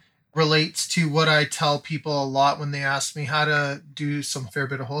one relates to what I tell people a lot when they ask me how to do some fair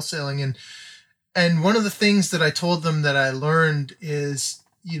bit of wholesaling. And one of the things that I told them that I learned is,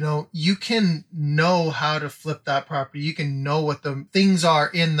 you can know how to flip that property. You can know what the things are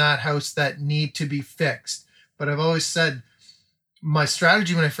in that house that need to be fixed. But I've always said my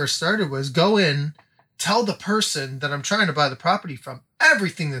strategy when I first started was go in, tell the person that I'm trying to buy the property from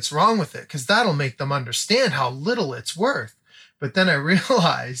everything that's wrong with it, because that'll make them understand how little it's worth. But then I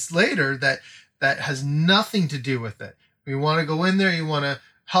realized later that has nothing to do with it. You want to go in there, you want to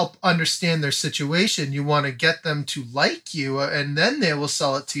help understand their situation, you want to get them to like you, and then they will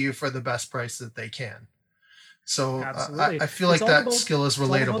sell it to you for the best price that they can. So I feel like that skill is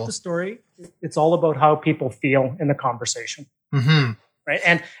relatable. It's all about the story. It's all about how people feel in the conversation. Mm-hmm. Right.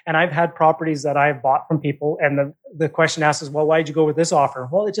 And I've had properties that I've bought from people, and the question asked is, well, why did you go with this offer?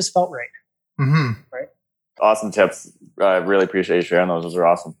 Well, it just felt right. Mm-hmm. Right. Awesome tips. I really appreciate you sharing those. Those are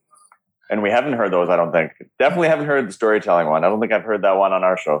awesome. And we haven't heard those, I don't think. Definitely haven't heard the storytelling one. I don't think I've heard that one on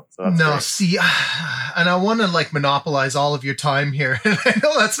our show. So that's great. See, and I want to like monopolize all of your time here. And I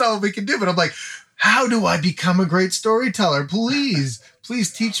know that's not what we can do, but I'm like, how do I become a great storyteller? Please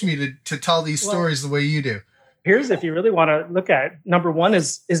teach me to tell these stories the way you do. Here's, if you really want to look at, number one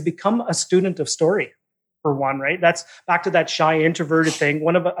is become a student of story, for one, right? That's back to that shy introverted thing.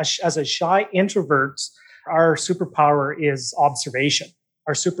 As a shy introverts, our superpower is observation.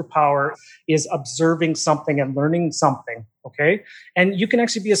 Our superpower is observing something and learning something, okay? And you can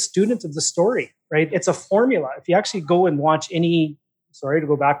actually be a student of the story, right? It's a formula. If you actually go and watch to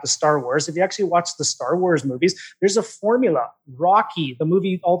go back to Star Wars, if you actually watch the Star Wars movies, there's a formula. Rocky, the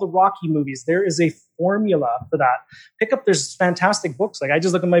movie, all the Rocky movies, there is a formula for that. There's fantastic books. Like I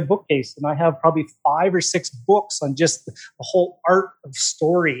just look at my bookcase and I have probably 5 or 6 books on just the whole art of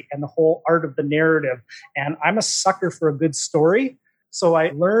story and the whole art of the narrative. And I'm a sucker for a good story. So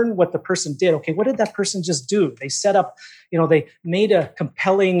I learn what the person did. Okay, what did that person just do? They set up, they made a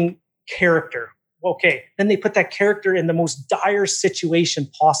compelling character. Okay, then they put that character in the most dire situation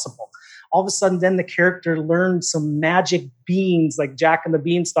possible. All of a sudden, then the character learned some magic beans like Jack and the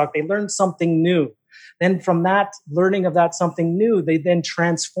Beanstalk. They learned something new. Then from that learning of that something new, they then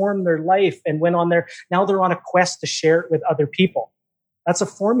transformed their life and went on there. Now they're on a quest to share it with other people. That's a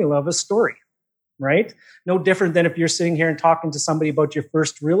formula of a story. Right? No different than if you're sitting here and talking to somebody about your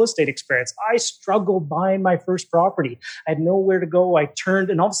first real estate experience. I struggled buying my first property. I had nowhere to go. I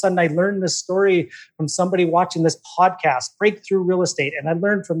turned, and all of a sudden I learned this story from somebody watching this podcast, Breakthrough Real Estate. And I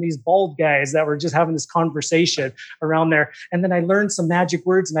learned from these bald guys that were just having this conversation around there. And then I learned some magic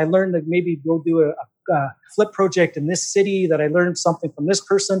words, and I learned that maybe go do a flip project in this city, that I learned something from this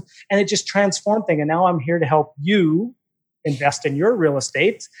person, and it just transformed things. And now I'm here to help you invest in your real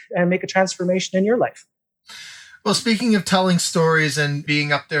estate and make a transformation in your life. Well, speaking of telling stories and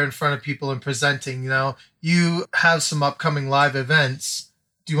being up there in front of people and presenting, you have some upcoming live events.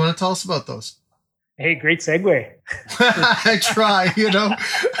 Do you want to tell us about those? Hey, great segue. I try,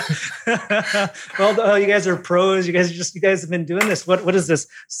 Well, you guys are pros. You guys have been doing this. What is this?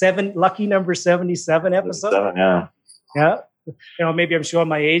 Lucky number 77 episode? 7, yeah. Yeah. Maybe I'm showing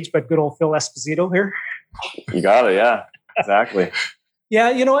my age, but good old Phil Esposito here. You got it, yeah. Exactly.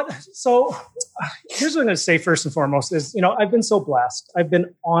 Yeah, you know what? So here's what I'm going to say first and foremost is, I've been so blessed. I've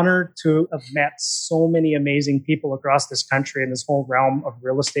been honored to have met so many amazing people across this country in this whole realm of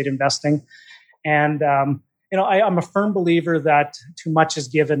real estate investing. And, I'm a firm believer that too much is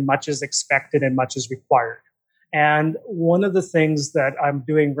given, much is expected, and much is required. And one of the things that I'm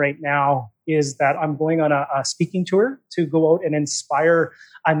doing right now is that I'm going on a speaking tour to go out and inspire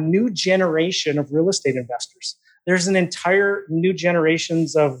a new generation of real estate investors. There's an entire new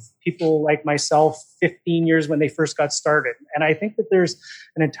generations of people like myself, 15 years when they first got started. And I think that there's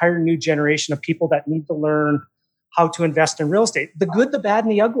an entire new generation of people that need to learn how to invest in real estate. The good, the bad,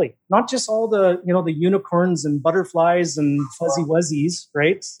 and the ugly. Not just all the, the unicorns and butterflies and fuzzy wuzzies,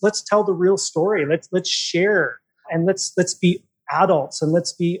 right? Let's tell the real story. Let's share, and let's be adults, and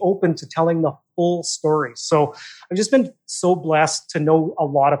let's be open to telling the full story. So I've just been so blessed to know a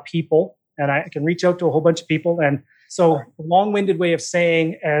lot of people, and I can reach out to a whole bunch of people. And so a long-winded way of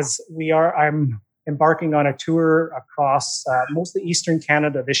saying I'm embarking on a tour across mostly Eastern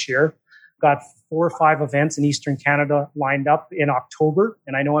Canada this year. Got 4 or 5 events in Eastern Canada lined up in October.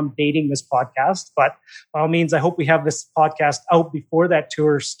 And I know I'm dating this podcast, but by all means, I hope we have this podcast out before that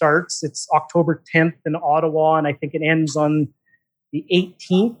tour starts. It's October 10th in Ottawa, and I think it ends on the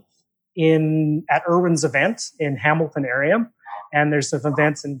 18th at Irwin's event in Hamilton area. And there's some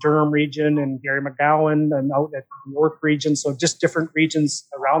events in Durham region and Gary McGowan and out at the York region. So just different regions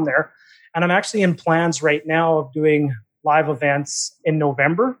around there. And I'm actually in plans right now of doing live events in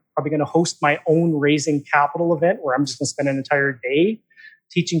November. Probably going to host my own Raising Capital event where I'm just going to spend an entire day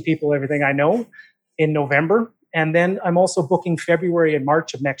teaching people everything I know in November. And then I'm also booking February and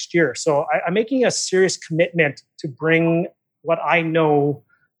March of next year. So I'm making a serious commitment to bring what I know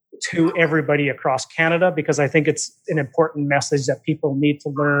to everybody across Canada, because I think it's an important message that people need to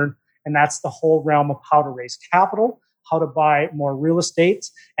learn. And that's the whole realm of how to raise capital, how to buy more real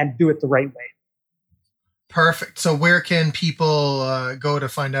estate, and do it the right way. Perfect. So where can people go to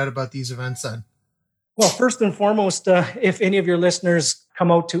find out about these events then? Well, first and foremost, if any of your listeners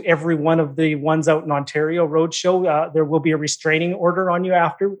come out to every one of the ones out in Ontario Roadshow, there will be a restraining order on you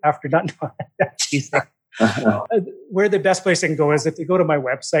after that. Where the best place I can go is if you go to my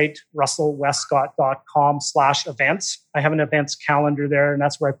website, russellwestcott.com/events. I have an events calendar there, and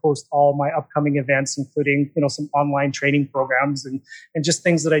that's where I post all my upcoming events, including, some online training programs and just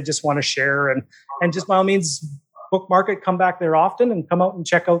things that I just want to share. And just by all means, bookmark it, come back there often, and come out and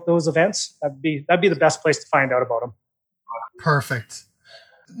check out those events. That'd be the best place to find out about them. Perfect.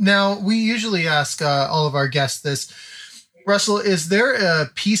 Now, we usually ask all of our guests this. Russell, is there a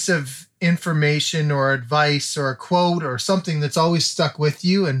piece of information or advice or a quote or something that's always stuck with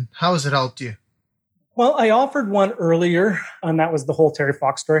you, and how has it helped you? Well, I offered one earlier, and that was the whole Terry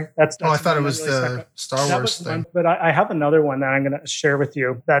Fox story. That's I thought it was the Star Wars thing. But I have another one that I'm going to share with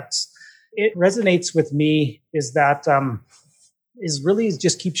you it resonates with me, is that is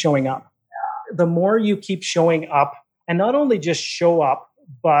just keep showing up. The more you keep showing up, and not only just show up,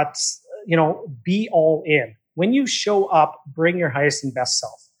 but, be all in. When you show up, bring your highest and best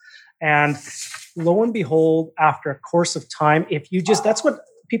self. And lo and behold, after a course of time, that's what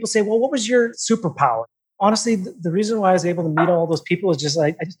people say, well, what was your superpower? Honestly, the reason why I was able to meet all those people is just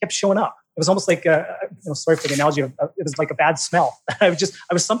I just kept showing up. It was almost like sorry for the analogy. It was like a bad smell. I was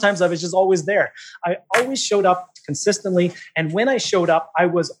just always there. I always showed up consistently. And when I showed up, I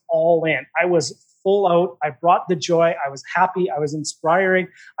was all in. I was full out. I brought the joy. I was happy. I was inspiring.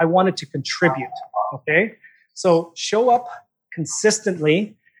 I wanted to contribute. Okay. So show up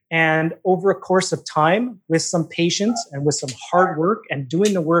consistently, and over a course of time, with some patience and with some hard work and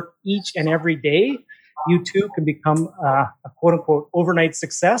doing the work each and every day, you too can become a quote unquote overnight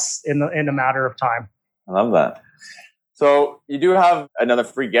success in a matter of time. I love that. So you do have another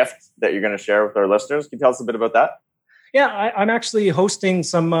free gift that you're going to share with our listeners. Can you tell us a bit about that? Yeah, I'm actually hosting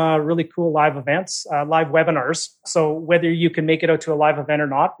some really cool live events, live webinars. So whether you can make it out to a live event or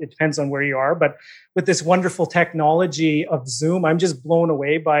not, it depends on where you are. But with this wonderful technology of Zoom, I'm just blown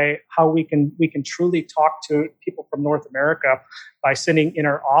away by how we can truly talk to people from North America by sitting in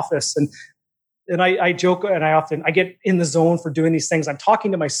our office. And I joke, and I get in the zone for doing these things. I'm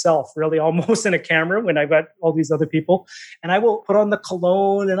talking to myself, really, almost in a camera when I've got all these other people. And I will put on the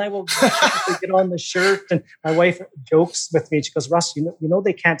cologne, and I will get on the shirt. And my wife jokes with me. She goes, "Russ, you know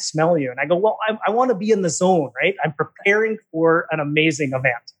they can't smell you." And I go, "Well, I want to be in the zone, right? I'm preparing for an amazing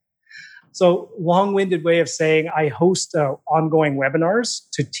event." So long-winded way of saying I host ongoing webinars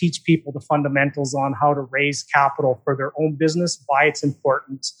to teach people the fundamentals on how to raise capital for their own business, why it's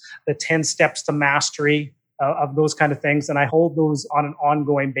important, the 10 steps to mastery of those kind of things. And I hold those on an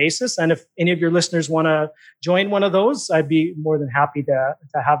ongoing basis. And if any of your listeners want to join one of those, I'd be more than happy to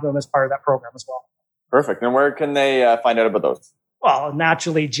have them as part of that program as well. Perfect. And where can they find out about those? Well,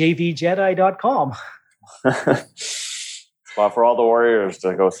 naturally, jvjedi.com. Well, for all the warriors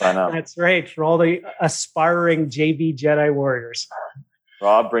to go sign up. That's right. For all the aspiring JV Jedi warriors.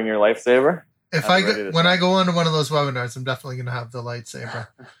 Rob, bring your lightsaber. When I go on to one of those webinars, I'm definitely going to have the lightsaber.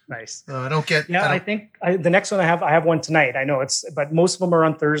 Nice. So I don't get. Yeah, I think the next one I have one tonight. I know but most of them are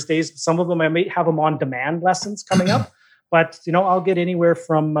on Thursdays. Some of them I may have them on demand lessons coming up. But I'll get anywhere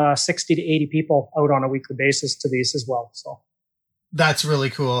from 60 to 80 people out on a weekly basis to these as well. So. That's really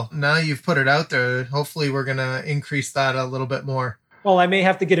cool. Now you've put it out there. Hopefully we're going to increase that a little bit more. Well, I may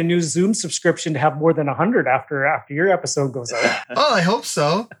have to get a new Zoom subscription to have more than 100 after your episode goes out. Oh, I hope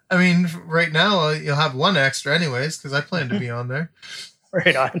so. I mean, right now you'll have one extra anyways, because I plan to be on there.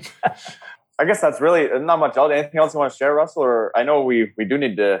 Right on. I guess that's really not much else. Anything else you want to share, Russell? Or I know we do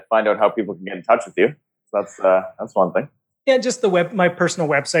need to find out how people can get in touch with you. So that's one thing. Yeah, just my personal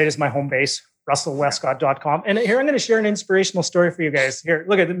website is my home base. russellwestcott.com. And here I'm going to share an inspirational story for you guys. Here,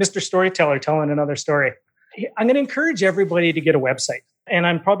 look at Mr. Storyteller telling another story. I'm going to encourage everybody to get a website. And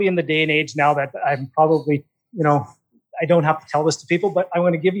I'm probably in the day and age now that I'm probably, I don't have to tell this to people, but I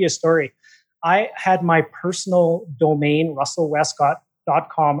want to give you a story. I had my personal domain,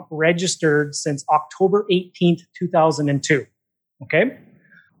 russellwestcott.com, registered since October 18th, 2002. Okay.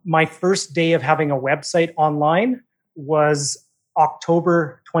 My first day of having a website online was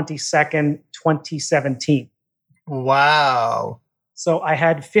October 22nd, 2017. Wow. So I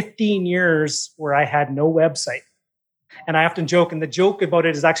had 15 years where I had no website. And I often joke, and the joke about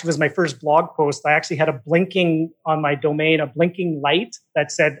it was my first blog post. I actually had a blinking on my domain, a blinking light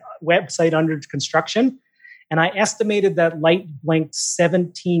that said website under construction. And I estimated that light blinked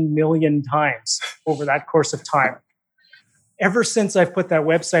 17 million times over that course of time. Ever since I've put that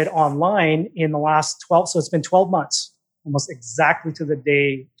website online in the last 12, so it's been 12 months, almost exactly to the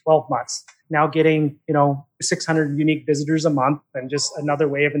day, 12 months. Now getting, 600 unique visitors a month, and just another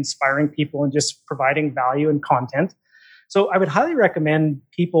way of inspiring people and just providing value and content. So I would highly recommend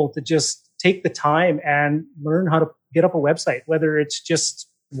people to just take the time and learn how to get up a website, whether it's just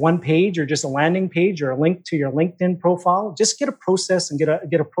one page or just a landing page or a link to your LinkedIn profile. Just get a process and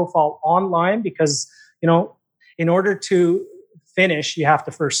get a profile online, because, in order to finish, you have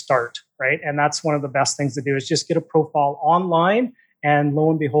to first start, right? And that's one of the best things to do, is just get a profile online. And lo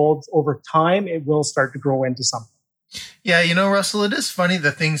and behold, over time, it will start to grow into something. Yeah, Russell, it is funny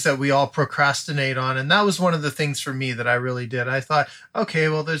the things that we all procrastinate on. And that was one of the things for me that I really did. I thought, okay,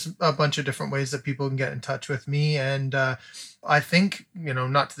 well, there's a bunch of different ways that people can get in touch with me. And I think,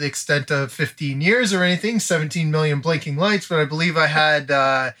 not to the extent of 15 years or anything, 17 million blinking lights, but I believe I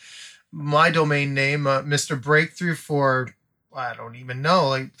had my domain name, Mr. Breakthrough, for, I don't even know,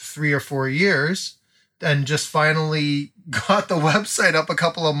 like 3 or 4 years, and just finally got the website up a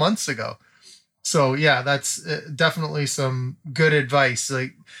couple of months ago. So yeah, that's definitely some good advice.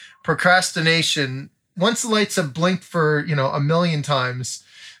 Like procrastination, once the lights have blinked for, a million times,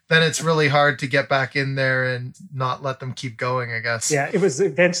 then it's really hard to get back in there and not let them keep going, I guess. Yeah, it was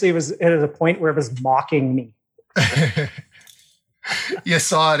at a point where it was mocking me. You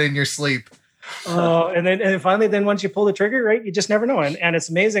saw it in your sleep. And then finally, once you pull the trigger, right, you just never know. And it's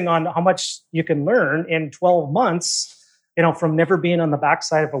amazing on how much you can learn in 12 months, from never being on the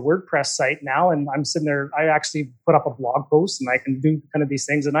backside of a WordPress site now. And I'm sitting there, I actually put up a blog post and I can do kind of these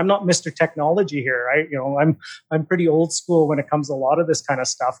things. And I'm not Mr. Technology here. I'm pretty old school when it comes to a lot of this kind of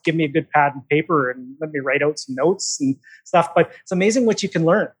stuff. Give me a good pad and paper and let me write out some notes and stuff. But it's amazing what you can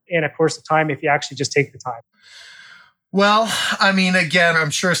learn in a course of time if you actually just take the time. Well, I mean, again, I'm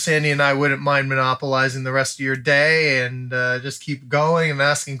sure Sandy and I wouldn't mind monopolizing the rest of your day and just keep going and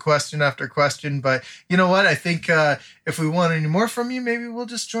asking question after question. But you know what? I think if we want any more from you, maybe we'll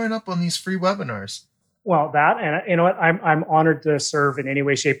just join up on these free webinars. Well, that, and you know what? I'm honored to serve in any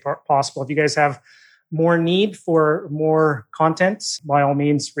way, shape possible. If you guys have more need for more content, by all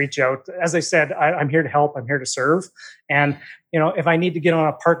means, reach out. As I said, I'm here to help. I'm here to serve. And, if I need to get on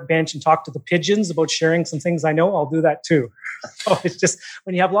a park bench and talk to the pigeons about sharing some things I know, I'll do that too. So it's just,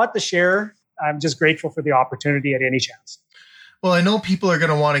 when you have a lot to share, I'm just grateful for the opportunity at any chance. Well, I know people are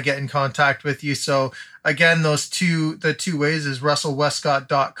going to want to get in contact with you. So again, the two ways is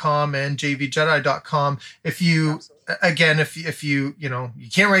russellwestcott.com and jvjedi.com. If you, again, if you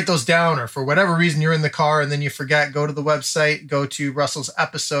can't write those down, or for whatever reason you're in the car and then you forget, go to the website, go to Russell's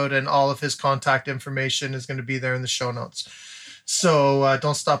episode, and all of his contact information is going to be there in the show notes. So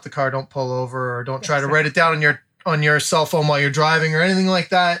don't stop the car, don't pull over, or don't try to write it down on your cell phone while you're driving or anything like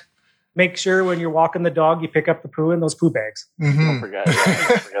that. Make sure when you're walking the dog, you pick up the poo in those poo bags. Mm-hmm. Don't forget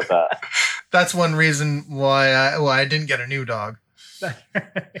that. That's one reason why I didn't get a new dog.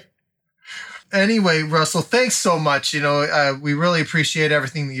 Anyway, Russell, thanks so much. We really appreciate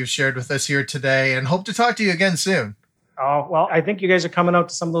everything that you've shared with us here today, and hope to talk to you again soon. Oh, well, I think you guys are coming out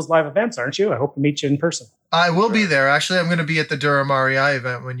to some of those live events, aren't you? I hope to meet you in person. I will be there. Actually, I'm going to be at the Durham REI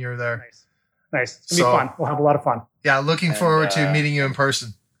event when you're there. Nice. It's going to be fun. We'll have a lot of fun. Yeah, looking forward to meeting you in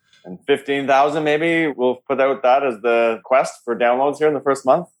person. And 15,000, maybe we'll put out that as the quest for downloads here in the first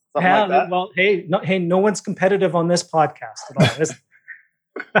month. Something like that. Well, no one's competitive on this podcast at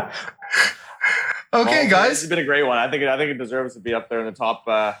all. Okay, guys. It's been a great one. I think it deserves to be up there in the top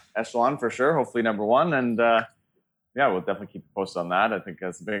echelon for sure. Hopefully number one. And we'll definitely keep posted on that. I think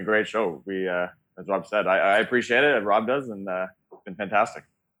it's been a great show. We, as Rob said, I appreciate it. Rob does, and it's been fantastic.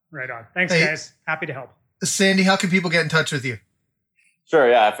 Right on. Thanks, guys. Happy to help. Sandy, how can people get in touch with you? Sure,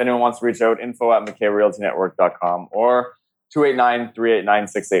 yeah. If anyone wants to reach out, info@McKayRealtyNetwork.com or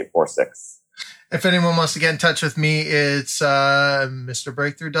 289-389-6846. If anyone wants to get in touch with me, it's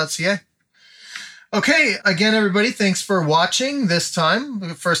MrBreakthrough.ca. Okay, again, everybody, thanks for watching this time.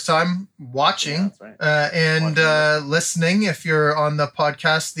 First time watching, yeah, that's right. And listening if you're on the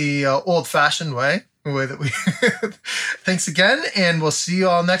podcast the old-fashioned way. The way that we thanks again, and we'll see you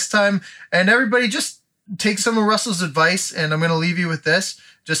all next time. And everybody, just take some of Russell's advice, and I'm going to leave you with this.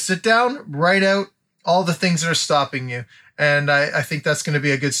 Just sit down, write out all the things that are stopping you. And I think that's going to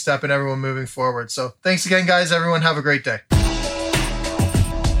be a good step in everyone moving forward. So thanks again, guys. Everyone have a great day.